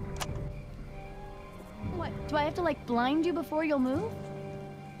 What? Do I have to, like, blind you before you'll move?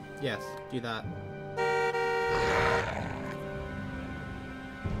 Yes, do that.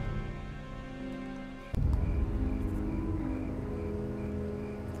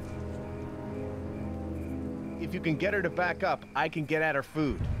 If you can get her to back up, I can get at her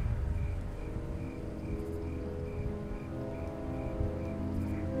food.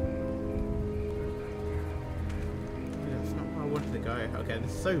 Yeah, that's not where I wanted to go. Okay,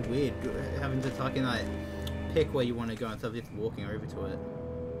 this is so weird, having to fucking, like, pick where you want to go instead of just walking over to it.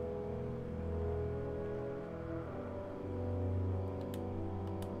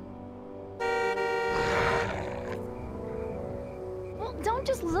 Well, don't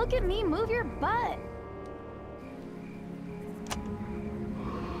just look at me. Move your butt.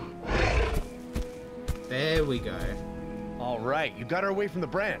 There we go. All right, you got her away from the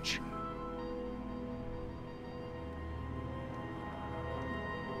branch.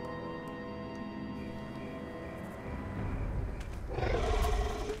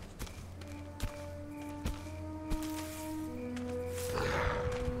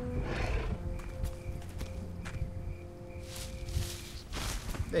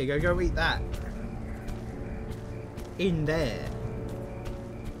 There you go, go eat that. In there.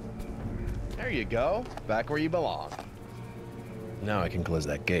 There you go, back where you belong. Now I can close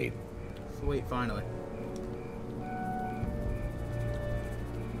that gate. Sweet, finally.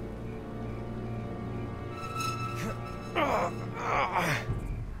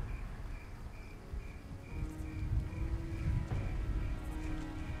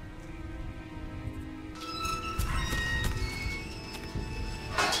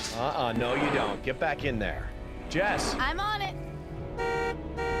 No you don't. Get back in there. Jess! I'm on it.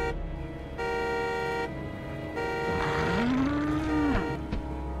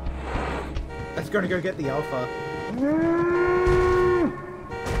 Let's go get the Alpha.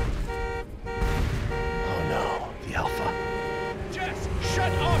 Oh no, the Alpha. Jess,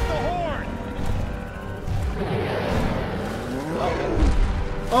 shut off the horn!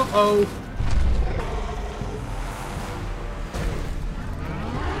 Uh-oh.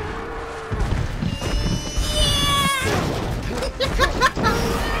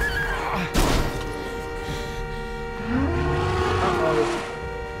 Uh-oh.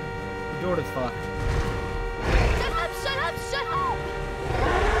 The daughter's fucked. Shut up, shut up, shut up!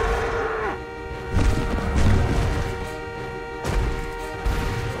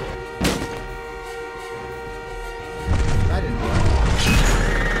 That didn't work.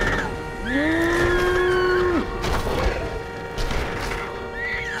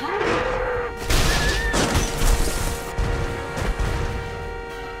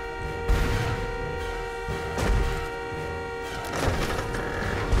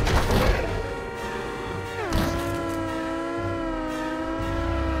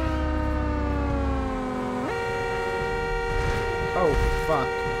 Oh, fuck.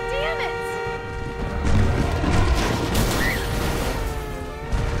 Damn it!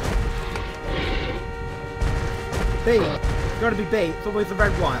 B. Gotta be B. It's always the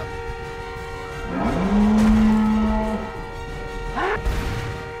red wire.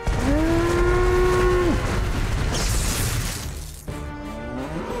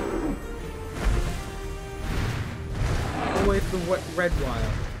 Always the red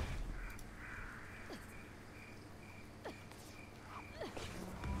wire.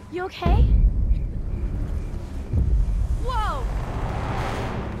 You okay? Whoa!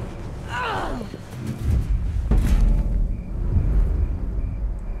 Ugh.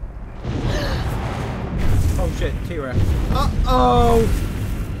 Oh shit, T-Rex. Uh-oh!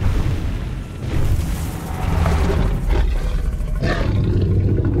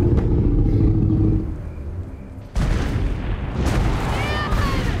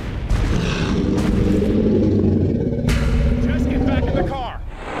 Jess, get back in the car!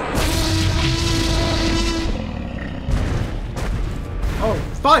 Oh,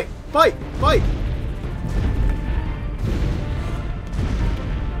 fight! Fight! Fight!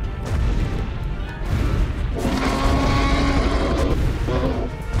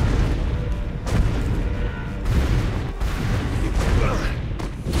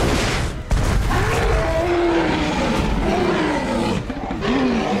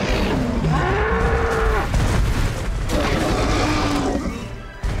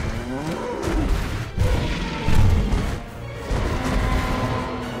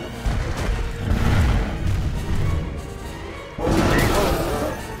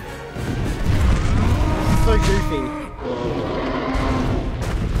 So goofy.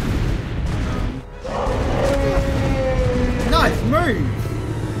 Nice move!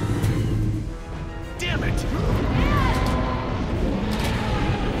 Damn it!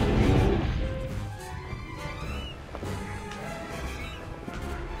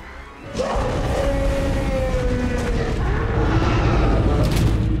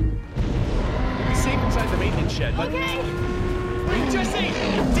 Be safe inside the maintenance shed, but... Okay. Jesse!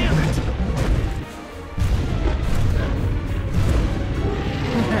 Damn it!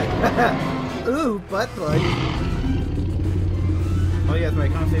 Ooh, butt plug. Oh yes, but I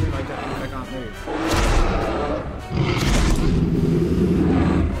can't save it if I can't move.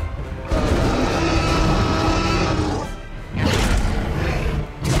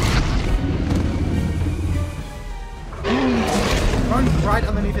 Run right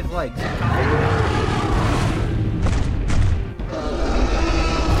underneath its legs. I can't take it out.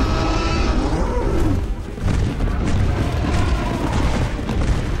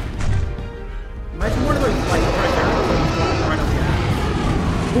 Imagine one of those like right on the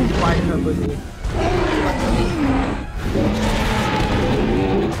ass. Boom, right in her pussy.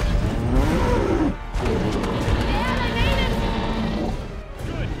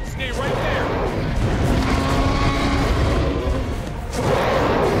 Good. Stay right there.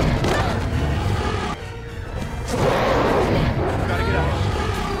 Gotta get out.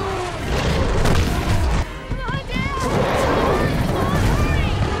 Come on, Dad! Come on,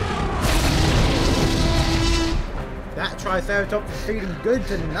 hurry! That Triceratops is feeling good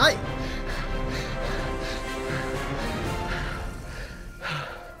tonight.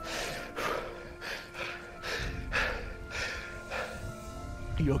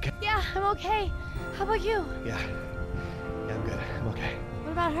 Are you okay? Yeah, I'm okay. How about you? Yeah. Yeah, I'm good. I'm okay.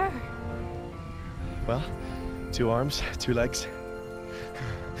 What about her? Well, 2 arms, 2 legs.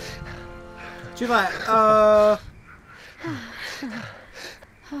 She's like,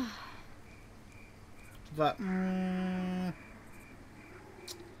 She's like,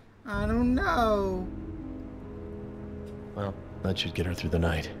 I don't know. Well, that should get her through the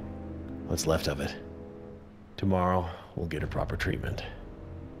night. What's left of it. Tomorrow, we'll get her proper treatment.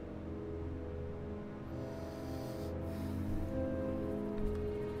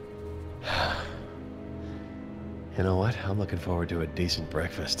 You know what? I'm looking forward to a decent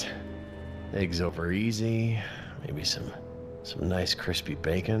breakfast. Eggs over easy, maybe some nice crispy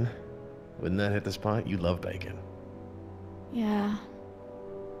bacon. Wouldn't that hit the spot? You love bacon. Yeah.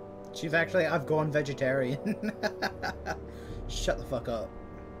 She's actually, I've gone vegetarian. Shut the fuck up.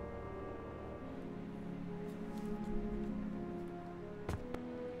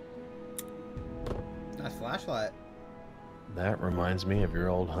 Nice flashlight. That reminds me of your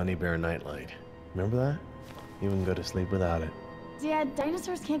old honey bear nightlight. Remember that? You wouldn't go to sleep without it. Dad,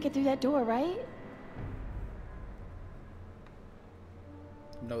 dinosaurs can't get through that door, right?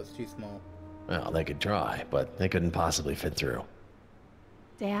 No, it's too small. Well, they could try, but they couldn't possibly fit through.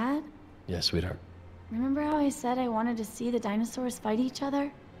 Dad? Yes, sweetheart. Remember how I said I wanted to see the dinosaurs fight each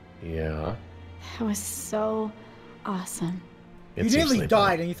other? Yeah? That was so awesome. You nearly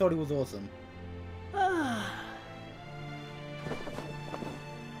died and you thought it was awesome.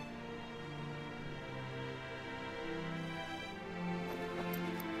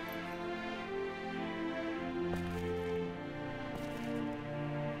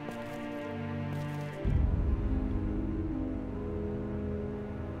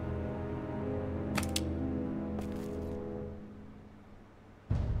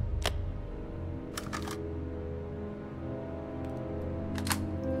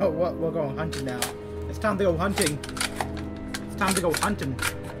 Oh, what? We're going hunting now. It's time to go hunting. It's time to go hunting.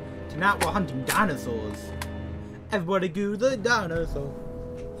 Tonight we're hunting dinosaurs. Everybody go the dinosaur.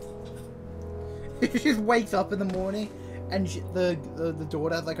 She just wakes up in the morning and the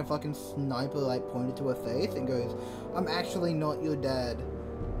daughter has like a fucking sniper like pointed to her face and goes, "I'm actually not your dad."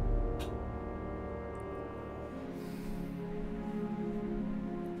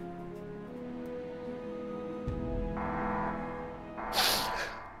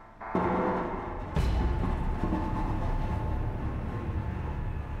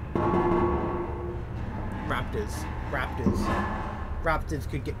 Raptors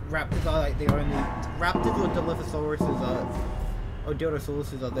could get. Raptors are like the only. Raptors or Dilophosauruses are. Or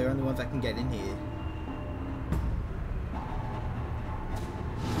Dilophosaurus are the only ones that can get in here.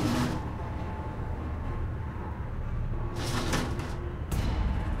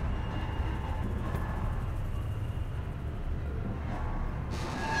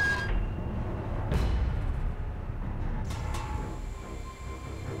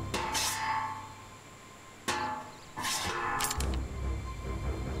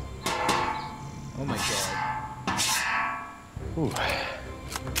 Oh my god. Ooh.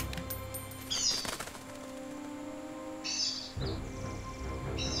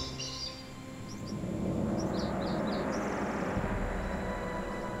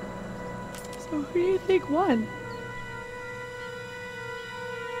 So who do you think won?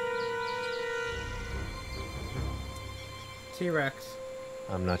 T-Rex.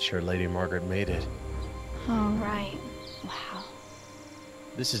 I'm not sure Lady Margaret made it. Oh, right. Wow.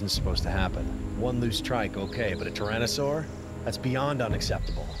 This isn't supposed to happen. One loose trike, okay, but a Tyrannosaur? That's beyond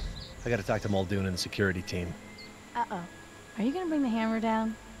unacceptable. I gotta talk to Muldoon and the security team. Uh-oh. Are you gonna bring the hammer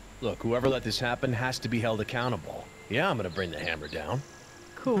down? Look, whoever let this happen has to be held accountable. Yeah, I'm gonna bring the hammer down.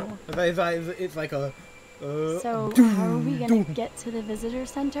 Cool. It's like a... So, how are we gonna get to the visitor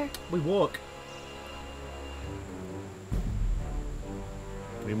center? We walk.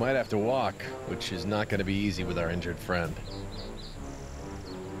 We might have to walk, which is not gonna be easy with our injured friend.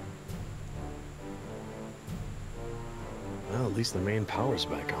 Well, at least the main power's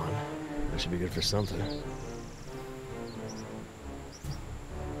back on. That should be good for something.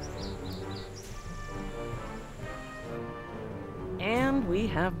 And we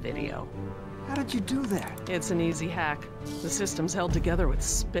have video. How did you do that? It's an easy hack. The system's held together with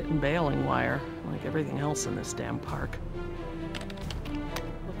spit and baling wire, like everything else in this damn park.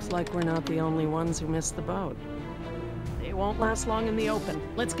 Looks like we're not the only ones who missed the boat. They won't last long in the open.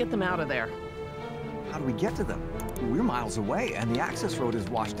 Let's get them out of there. How do we get to them? We're miles away, and the access road is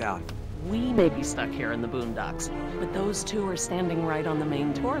washed out. We may be stuck here in the boondocks, but those two are standing right on the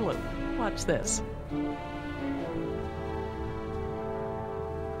main tour loop. Watch this.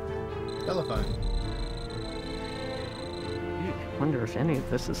 Telephone. I wonder if any of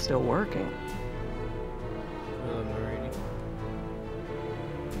this is still working.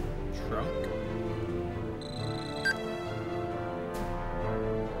 Trunk.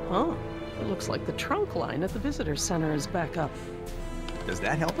 Looks like the trunk line at the visitor center is back up. Does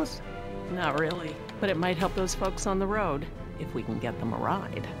that help us? Not really, but it might help those folks on the road, if we can get them a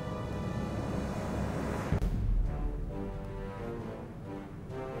ride.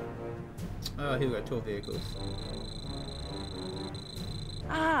 Oh, here we go, tour vehicles.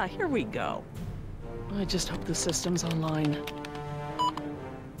 Ah, here we go. I just hope the system's online.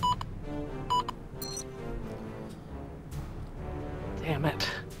 Damn it.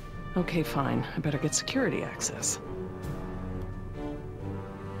 Okay, fine. I better get security access.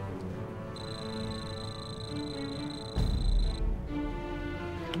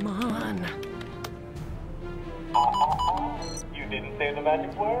 Come on. You didn't say the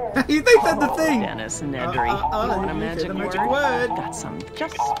magic word. You think that's the thing? Dennis Nedry. You want a you magic said the word? magic word. I've got some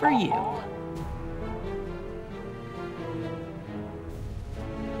just for you.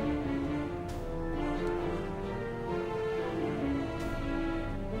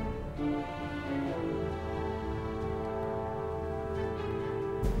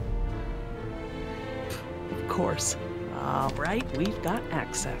 Of course. All right, we've got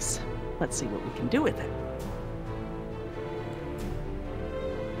access. Let's see what we can do with it.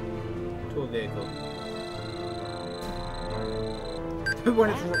 Tour vehicle. When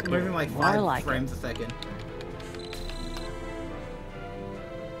it's moving like More 5 like frames a second.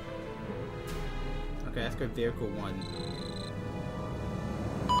 Okay, let's go vehicle 1.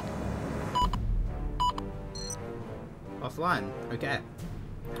 Offline. Okay.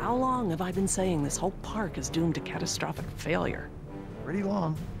 How long have I been saying this whole park is doomed to catastrophic failure? Pretty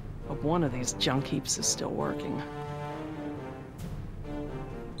long. Hope one of these junk heaps is still working.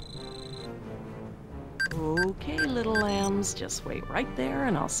 Okay, little lambs, just wait right there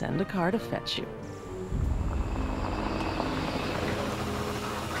and I'll send a car to fetch you.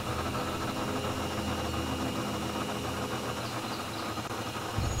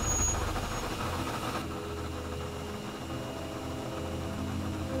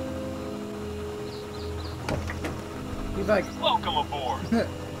 He's like, Welcome aboard.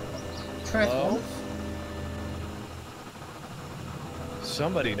 Transformers.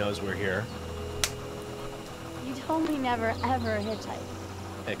 Somebody knows we're here. You told me never ever hitchhike.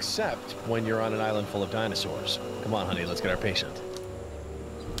 Except when you're on an island full of dinosaurs. Come on, honey, let's get our patient.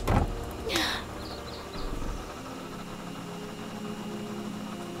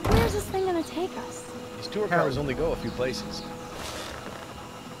 Where's this thing gonna take us? These tour cars only go a few places.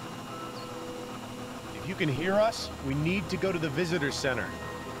 If you can hear us, we need to go to the visitor center.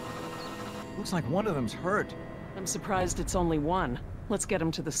 Looks like one of them's hurt. I'm surprised it's only one. Let's get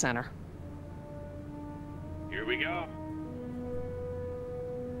him to the center. Here we go.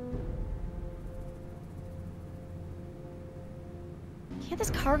 Can't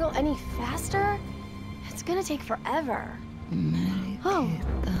this car go any faster? It's gonna take forever. Oh,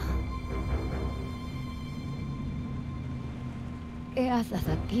 ¿Qué haces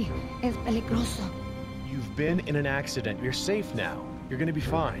aquí? Es peligroso. You've been in an accident. You're safe now. You're gonna be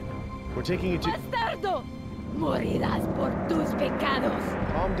fine. We're taking you to... ¡Bastardo! Morirás por tus pecados.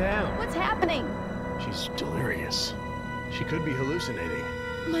 Calm down. what's happening? She's delirious. She could be hallucinating.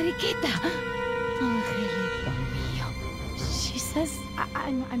 Mariquita. Angelito mío. She says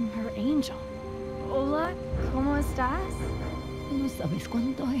I'm her angel. Hola, ¿cómo estás? No sabes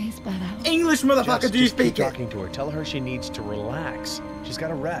cuánto es para... English, motherfucker, do you Just keep speak it? talking to her. Tell her she needs to relax. She's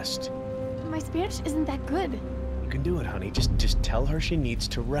gotta rest. My Spanish isn't that good. You can do it, honey. Just tell her she needs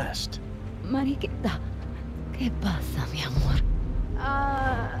to rest. Mariquita. ¿Qué pasa, mi amor?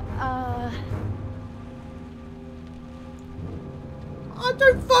 I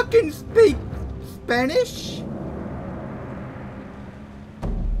don't fucking speak Spanish.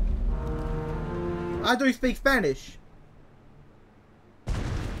 I don't speak Spanish.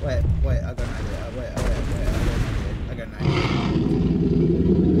 Wait, I got an idea. Wait, I got an idea.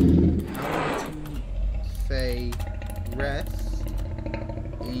 Say rest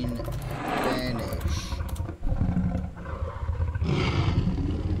in Spanish.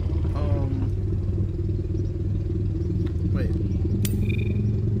 Wait.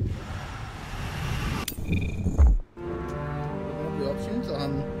 What are the options?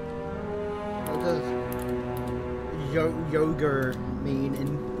 What does yoga mean in...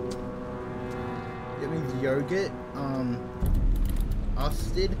 It means yogurt.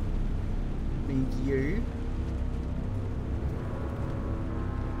 Usted means you.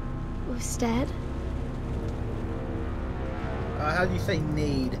 Usted? How do you say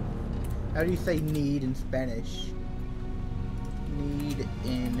need? How do you say need in Spanish? Need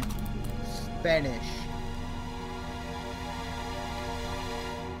in Spanish.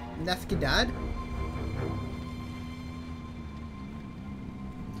 Necesidad?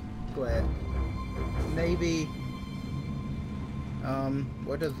 Go ahead. maybe...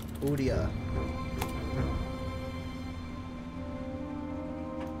 what is Udia?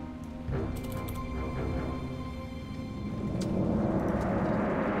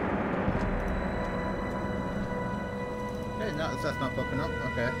 Okay, no, that's not popping up.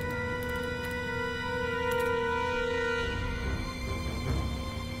 Okay.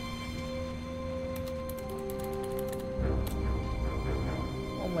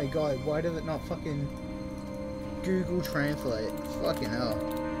 Oh my god, why does it not fucking Google Translate? Fucking hell.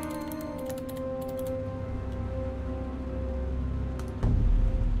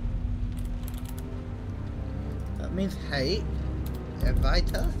 That means hate,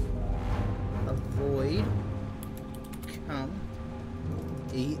 evita, avoid, come,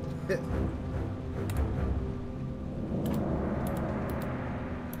 eat.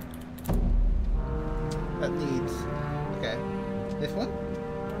 That needs, okay, this one?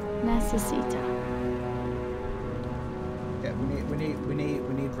 Necesita. Yeah, we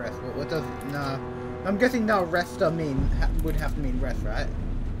need rest. What does, nah, I'm guessing now resta mean, would have to mean rest, right?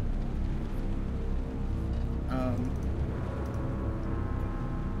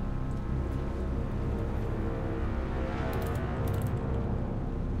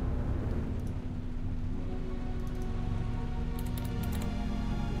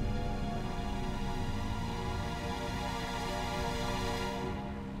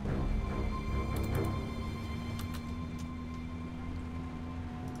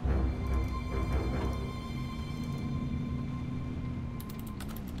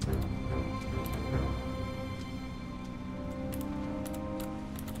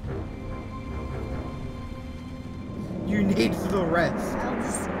 You need the rest. El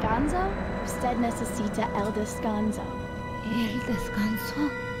descanso? Usted necesita el descanso. El descanso.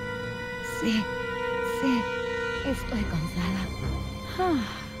 Sí, sí. Estoy cansada.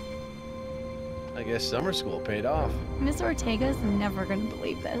 I guess summer school paid off. Miss Ortega's never gonna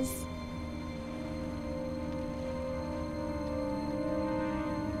believe this.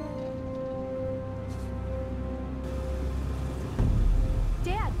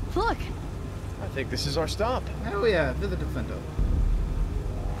 Dad, look! I think this is our stop. Oh yeah, visitor center.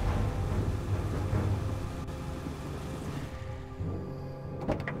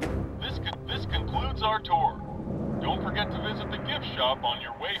 This concludes our tour. Don't forget to visit the gift shop on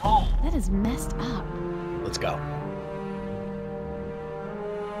your way home. That is messed up. Let's go.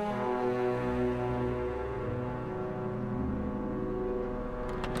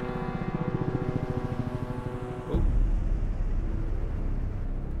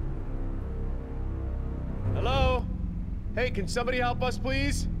 Hello? Hey, can somebody help us,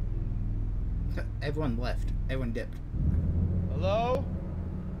 please? Everyone left. Everyone dipped. Hello?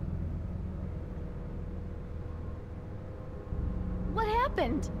 What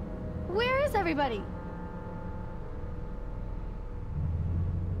happened? Where is everybody?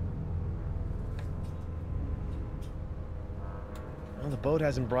 Well, the boat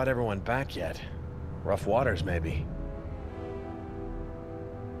hasn't brought everyone back yet. Rough waters, maybe.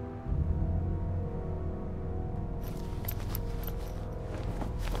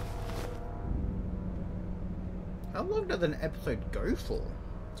 How long does an episode go for?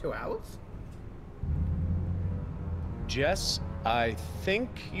 2 hours? Jess, I think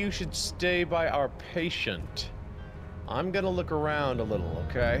you should stay by our patient. I'm gonna look around a little,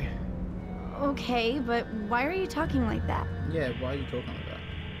 okay? Okay, but why are you talking like that? Yeah, why are you talking like that?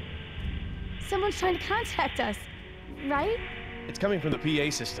 Someone's trying to contact us, right? It's coming from the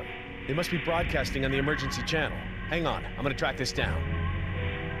PA system. They must be broadcasting on the emergency channel. Hang on, I'm gonna track this down.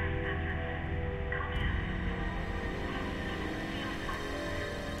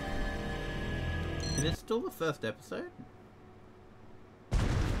 Is it still the first episode?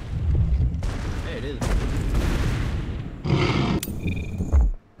 Hey, it is.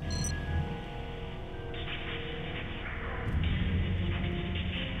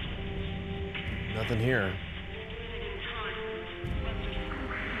 Nothing here.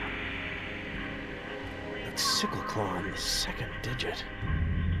 That sickle claw on the second digit.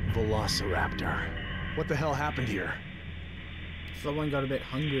 Velociraptor. What the hell happened here? Someone got a bit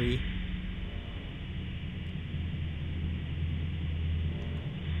hungry.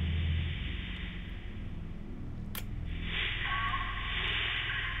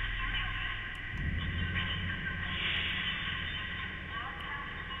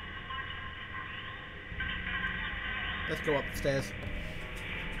 Let's go up the stairs.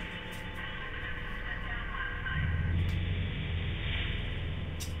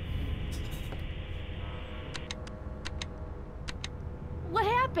 What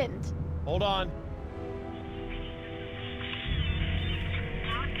happened? Hold on.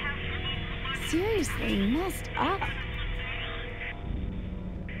 seriously messed up.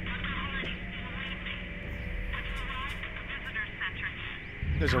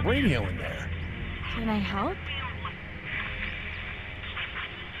 There's a radio in there. Can I help?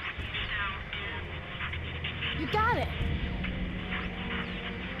 You got it.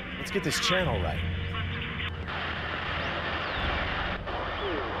 Let's get this channel right.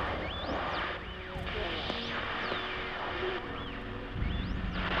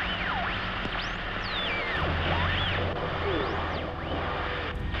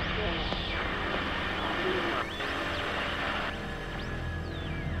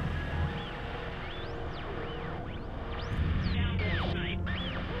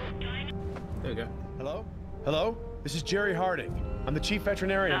 There we go. Hello? Hello? This is Jerry Harding. I'm the chief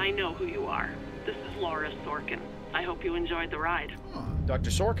veterinarian. I know who you are. This is Laura Sorkin. I hope you enjoyed the ride. Dr.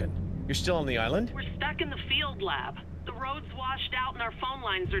 Sorkin, you're still on the island? We're stuck in the field lab. The road's washed out and our phone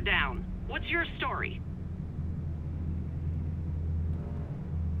lines are down. What's your story?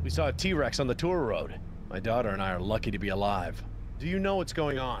 We saw a T-Rex on the tour road. My daughter and I are lucky to be alive. Do you know what's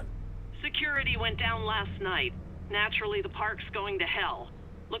going on? Security went down last night. Naturally, the park's going to hell.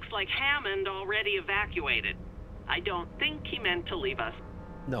 Looks like Hammond already evacuated. I don't think he meant to leave us.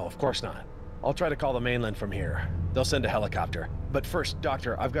 No, of course not. I'll try to call the mainland from here. They'll send a helicopter. But first,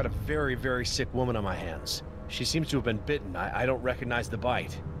 Doctor, I've got a very, very sick woman on my hands. She seems to have been bitten. I don't recognize the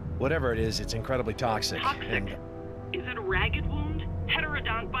bite. Whatever it is, it's incredibly toxic. Toxic? And Is it a ragged wound?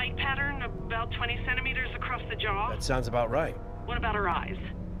 Heterodont bite pattern, about 20 centimeters across the jaw? that sounds about right. What about her eyes?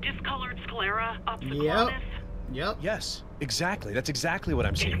 Discolored sclera up the Yep. cornice? Yep. Yes, exactly. That's exactly what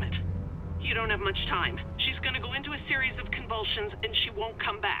I'm Damn seeing. it. You don't have much time. She's gonna go into a series of convulsions and she won't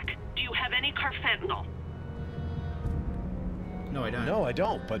come back. Do you have any carfentanil? No, I don't. No, I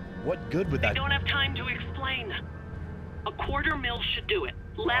don't. But what good would I that... don't have time to explain. A quarter mil should do it.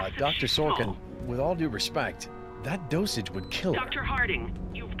 Less if Dr. she's Sorkin, small. with all due respect, that dosage would kill her. Dr. Harding,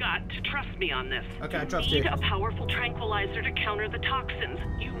 you've got to trust me on this. Okay, I you trust need you. a powerful tranquilizer to counter the toxins.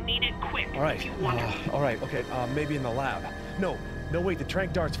 You need it quick All right. if you want to. All right, okay. Maybe in the lab. No, wait, the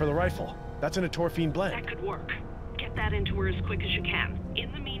tranq darts for the rifle. That's in a torphine blend. That could work. Get that into her as quick as you can.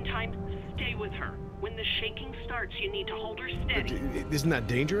 In the meantime, stay with her. When the shaking starts, you need to hold her steady. Isn't that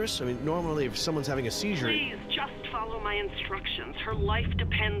dangerous? I mean, normally if someone's having a seizure... Please, just follow my instructions. Her life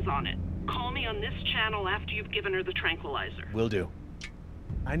depends on it. Call me on this channel after you've given her the tranquilizer. Will do.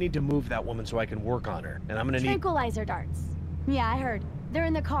 I need to move that woman so I can work on her, and I'm gonna need... Tranquilizer darts. Yeah, I heard. They're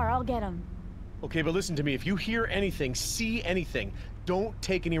in the car. I'll get them. Okay, but listen to me. If you hear anything, see anything, don't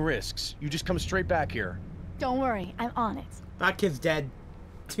take any risks. You just come straight back here. Don't worry. I'm on it. That kid's dead.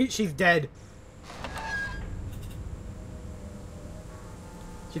 She's dead.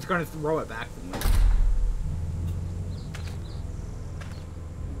 She's gonna throw it back to me.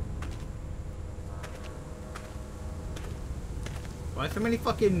 Why so many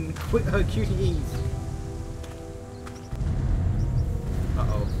fucking QTEs?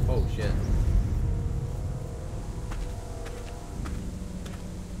 Uh-oh. Oh, shit.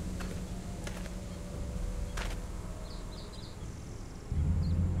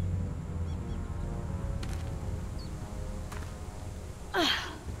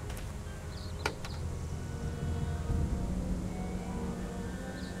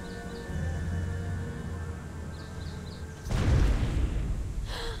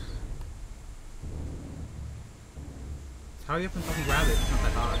 Hurry up and fucking grab it. It's not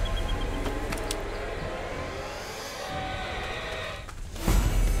that hard.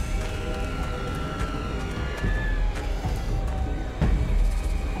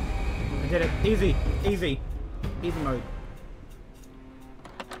 I did it. Easy. Easy. Easy mode.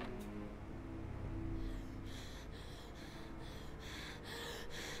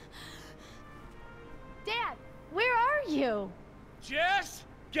 Dad, where are you? Jess,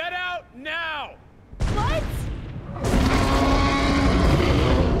 get out now! What?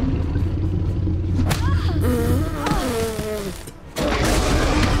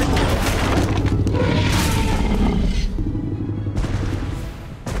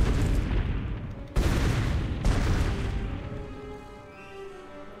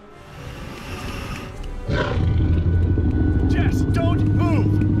 Jess, don't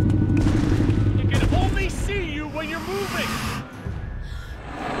move! I can only see you when you're moving!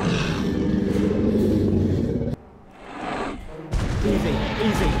 Easy.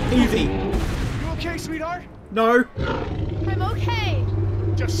 Easy. Easy. You okay, sweetheart? No. I'm okay.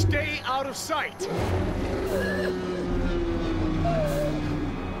 Just stay out of sight!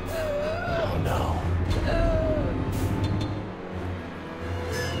 Oh no.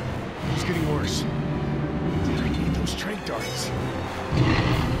 It's getting worse. I need those tranq darts.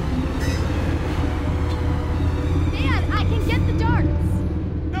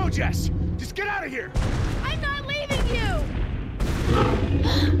 Jess! Just get out of here! I'm not leaving you!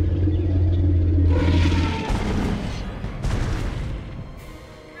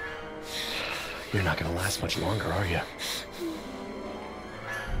 You're not gonna last much longer, are you?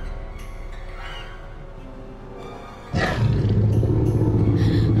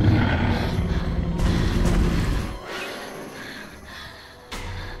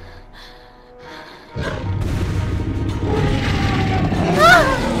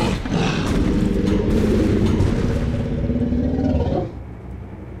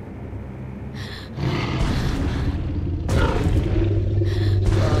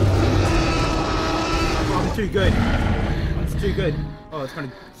 Too good. It's too good. Oh, it's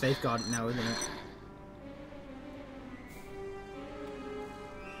gonna safeguard it now, isn't it?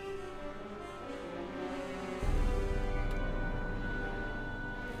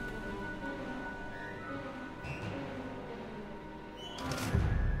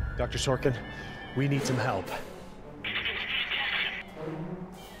 Dr. Sorkin, we need some help.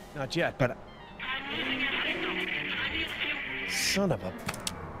 Not yet, but... Son of a...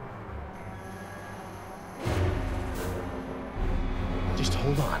 Just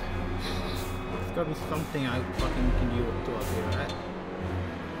hold on. There's gotta be something I fucking can do up here, right?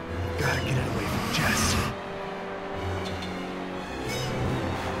 Gotta get it away from Jess.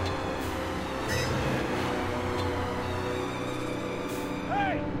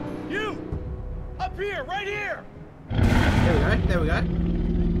 Hey! You! Up here! Right here! There we go, there we go.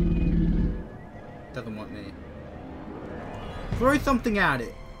 Doesn't want me. Throw something at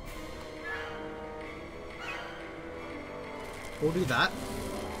it. We'll do that.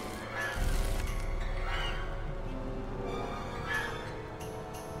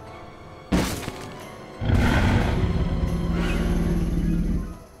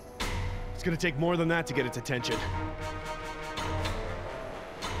 It's gonna take more than that to get its attention.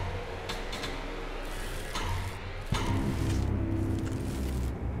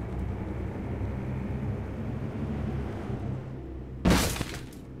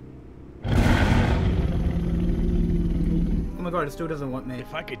 Oh my god, it still doesn't want me.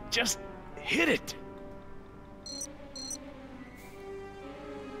 If I could just hit it!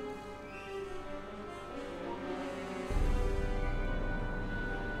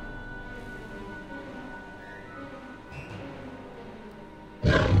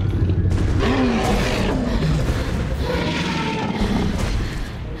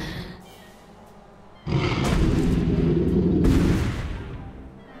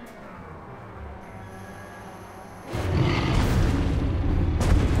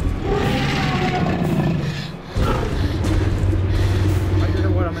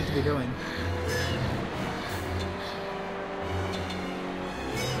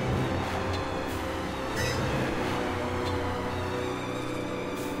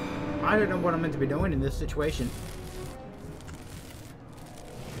 I don't know what I'm meant to be doing in this situation.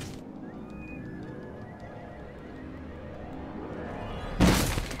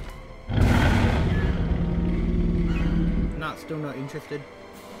 Not, still not interested.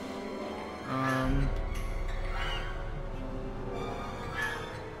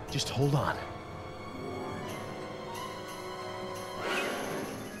 Just hold on.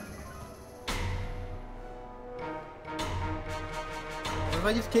 What if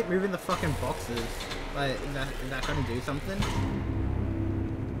I just keep moving the fucking boxes? Like, is that gonna do something?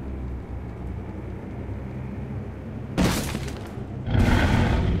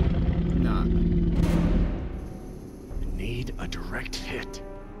 Nah. Need a direct hit.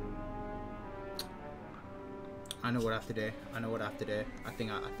 I know what I have to do. I know what I have to do. I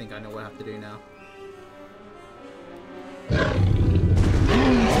think I know what I have to do now.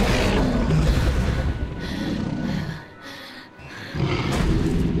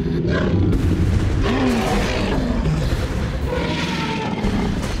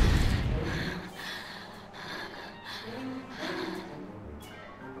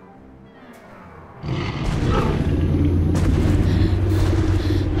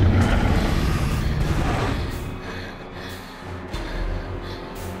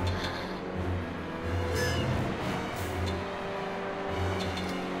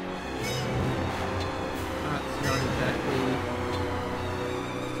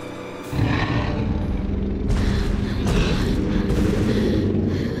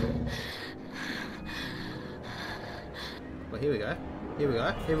 Here we go. Here we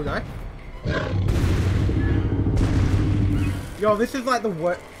go. Here we go. Yo, this is like the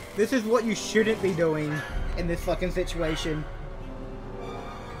worst. This is what you shouldn't be doing in this fucking situation.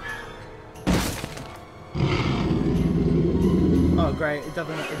 Oh great! It still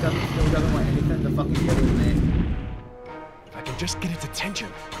doesn't want anything to fucking get with me. If I can just get its attention.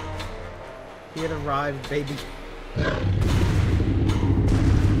 He had arrived, baby.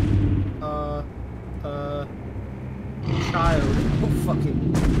 Child. Oh, fuck it.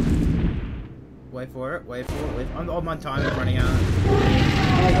 Wait for it, wait for it, wait. Oh, my time is running out.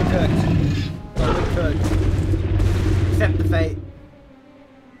 Oh, we're cooked. Oh, we're cooked. Accept the fate.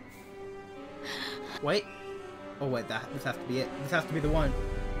 Wait. Oh, wait, this has to be it. This has to be the one.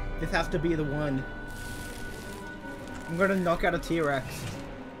 This has to be the one. I'm gonna knock out a T-Rex.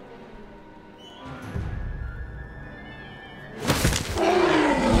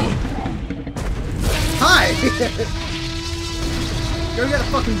 Hi! Go get a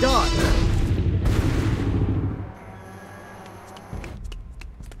fucking dog!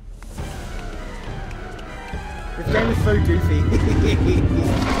 This game is so goofy.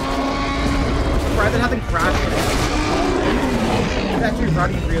 Surprised it hasn't crashed yet. It's actually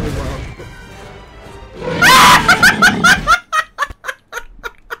running really well.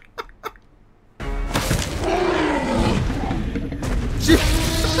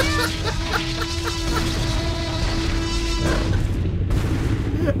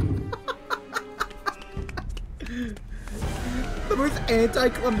 The most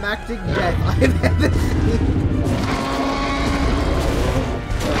anticlimactic death I've ever seen.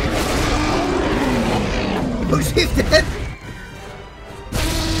 Oh, she's dead!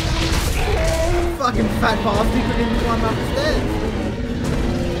 Fucking fat bastard couldn't climb up the stairs.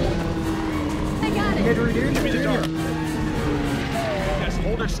 I got it. Give me the dart. Yes,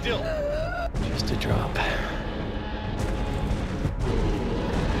 hold her still. Just a drop.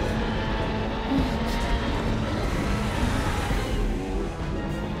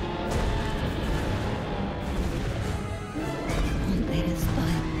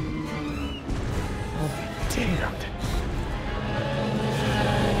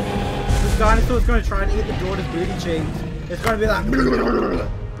 This dinosaur's gonna try and eat the daughter's booty cheeks. It's gonna be like. We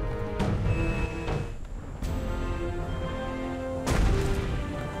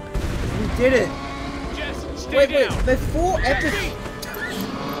did it! Jess, stay Wait, down. there's 4 episodes.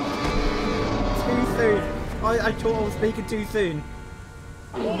 Too soon. I thought I was speaking too soon.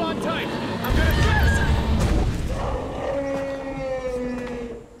 Hold on tight. I'm gonna press.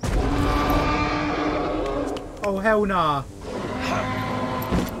 Oh, hell nah.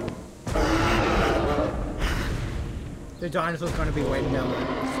 The dinosaur's gonna be waiting down there.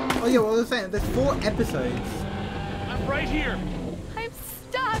 Oh yeah, what I was saying, there's 4 episodes. I'm right here. I'm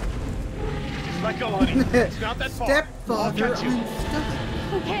stuck. Just let go, honey. It's not that far. Stepfather, I'll catch you. I'm stuck.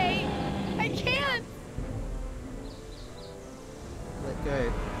 Okay. I can't. Let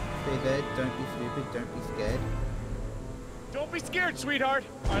go. Stay there, don't be stupid, don't be scared. Don't be scared, sweetheart.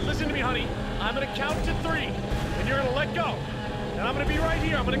 All right, listen to me, honey. I'm gonna count to 3, and you're gonna let go. And I'm gonna be right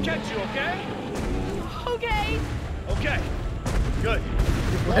here. I'm gonna catch you, okay? Okay. Okay. Good.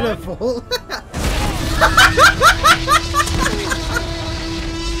 Let her fall.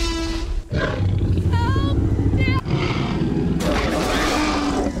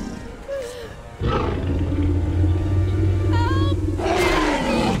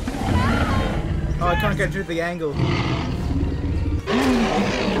 Oh, I can't get through the angle. Only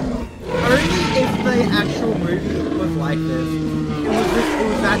if the actual movie was like this. It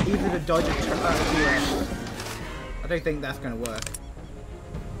was that easy to dodge a T-Rex. I don't think that's gonna work.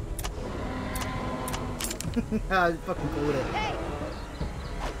 I fucking called it. Hey.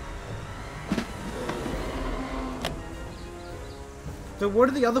 So what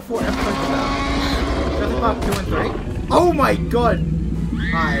are the other 4 episodes about? Jurassic Park 2 and 3? Oh my god!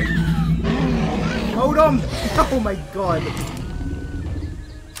 Hi. Hold on! Oh my god!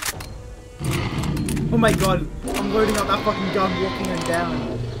 Oh my god! I'm loading up that fucking gun, walking them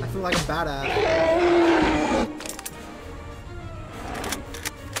down. I feel like a badass.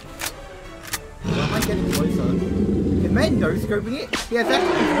 Why am I getting closer? Is man no-scoping it? Yeah, it's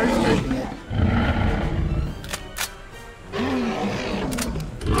actually no-scoping it.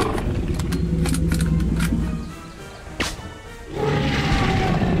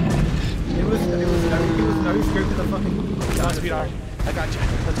 It was no-scoping the fucking... Come on, sweetheart. I got you.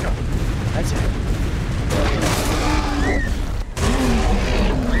 Let's go. That's it.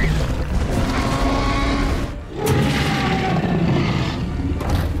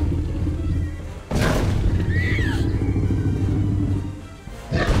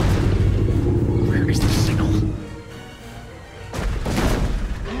 Where is the signal?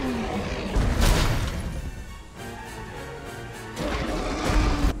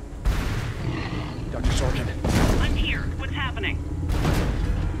 Dr. Sorkin. I'm here. What's happening?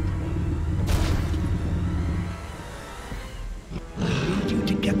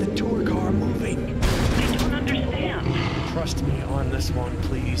 on,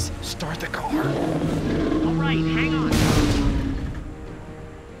 please. Start the car. All right, hang on.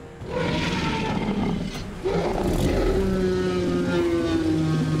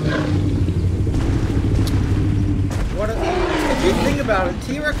 If you think about it,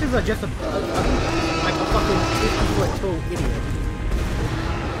 T-Rexes are just like a fucking 50-foot tall idiot.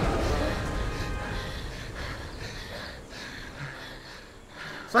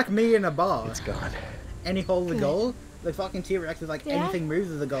 It's like me in a bar. It's gone. Any hole is a goal. The fucking T-Rex is like anything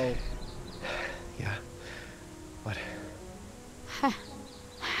moves is a goal. Yeah. What?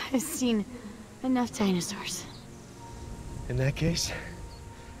 I've seen enough dinosaurs. In that case,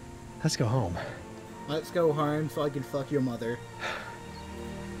 let's go home. Let's go home so I can fuck your mother.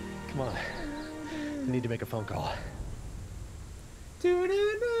 Come on. I need to make a phone call.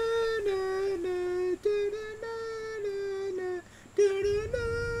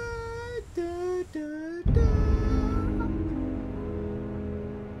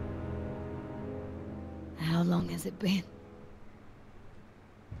 How long has it been?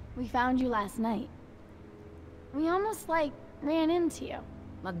 We found you last night. We almost, like, ran into you.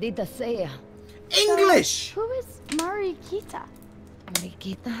 Maldita sea. English! Who is Mariquita?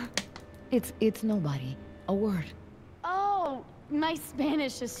 Mariquita? It's nobody. A word. Oh, my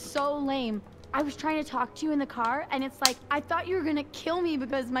Spanish is so lame. I was trying to talk to you in the car, and it's like, I thought you were gonna kill me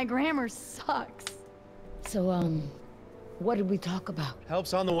because my grammar sucks. So, what did we talk about?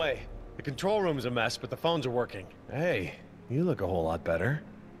 Help's on the way. The control room's a mess, but the phones are working. Hey, you look a whole lot better.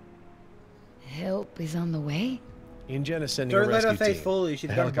 Help is on the way? InGen is sending a Don't let rescue her face team. fool you. She's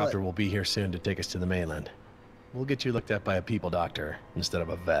The got a butt. helicopter will be here soon to take us to the mainland. We'll get you looked at by a people doctor instead of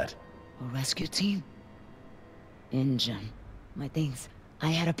a vet. A rescue team? InGen. My things.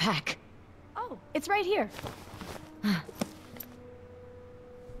 I had a pack. Oh, it's right here. Are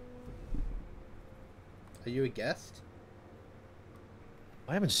you a guest?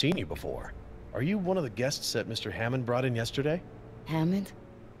 I haven't seen you before. Are you one of the guests that Mr. Hammond brought in yesterday? Hammond?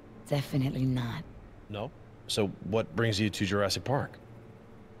 Definitely not. No? So what brings you to Jurassic Park?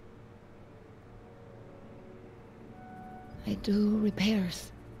 I do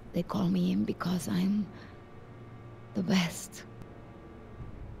repairs. They call me in because I'm the best.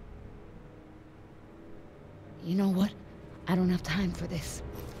 You know what? I don't have time for this.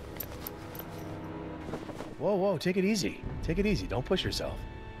 Whoa, whoa, take it easy. Take it easy, don't push yourself.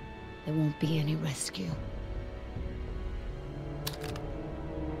 There won't be any rescue.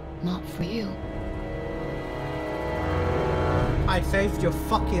 Not for you. I saved your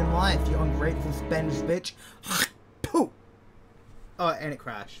fucking life, you ungrateful Spanish bitch. Pooh! Oh, and it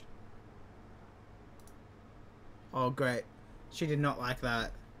crashed. Oh, great. She did not like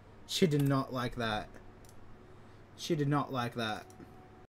that. She did not like that. She did not like that.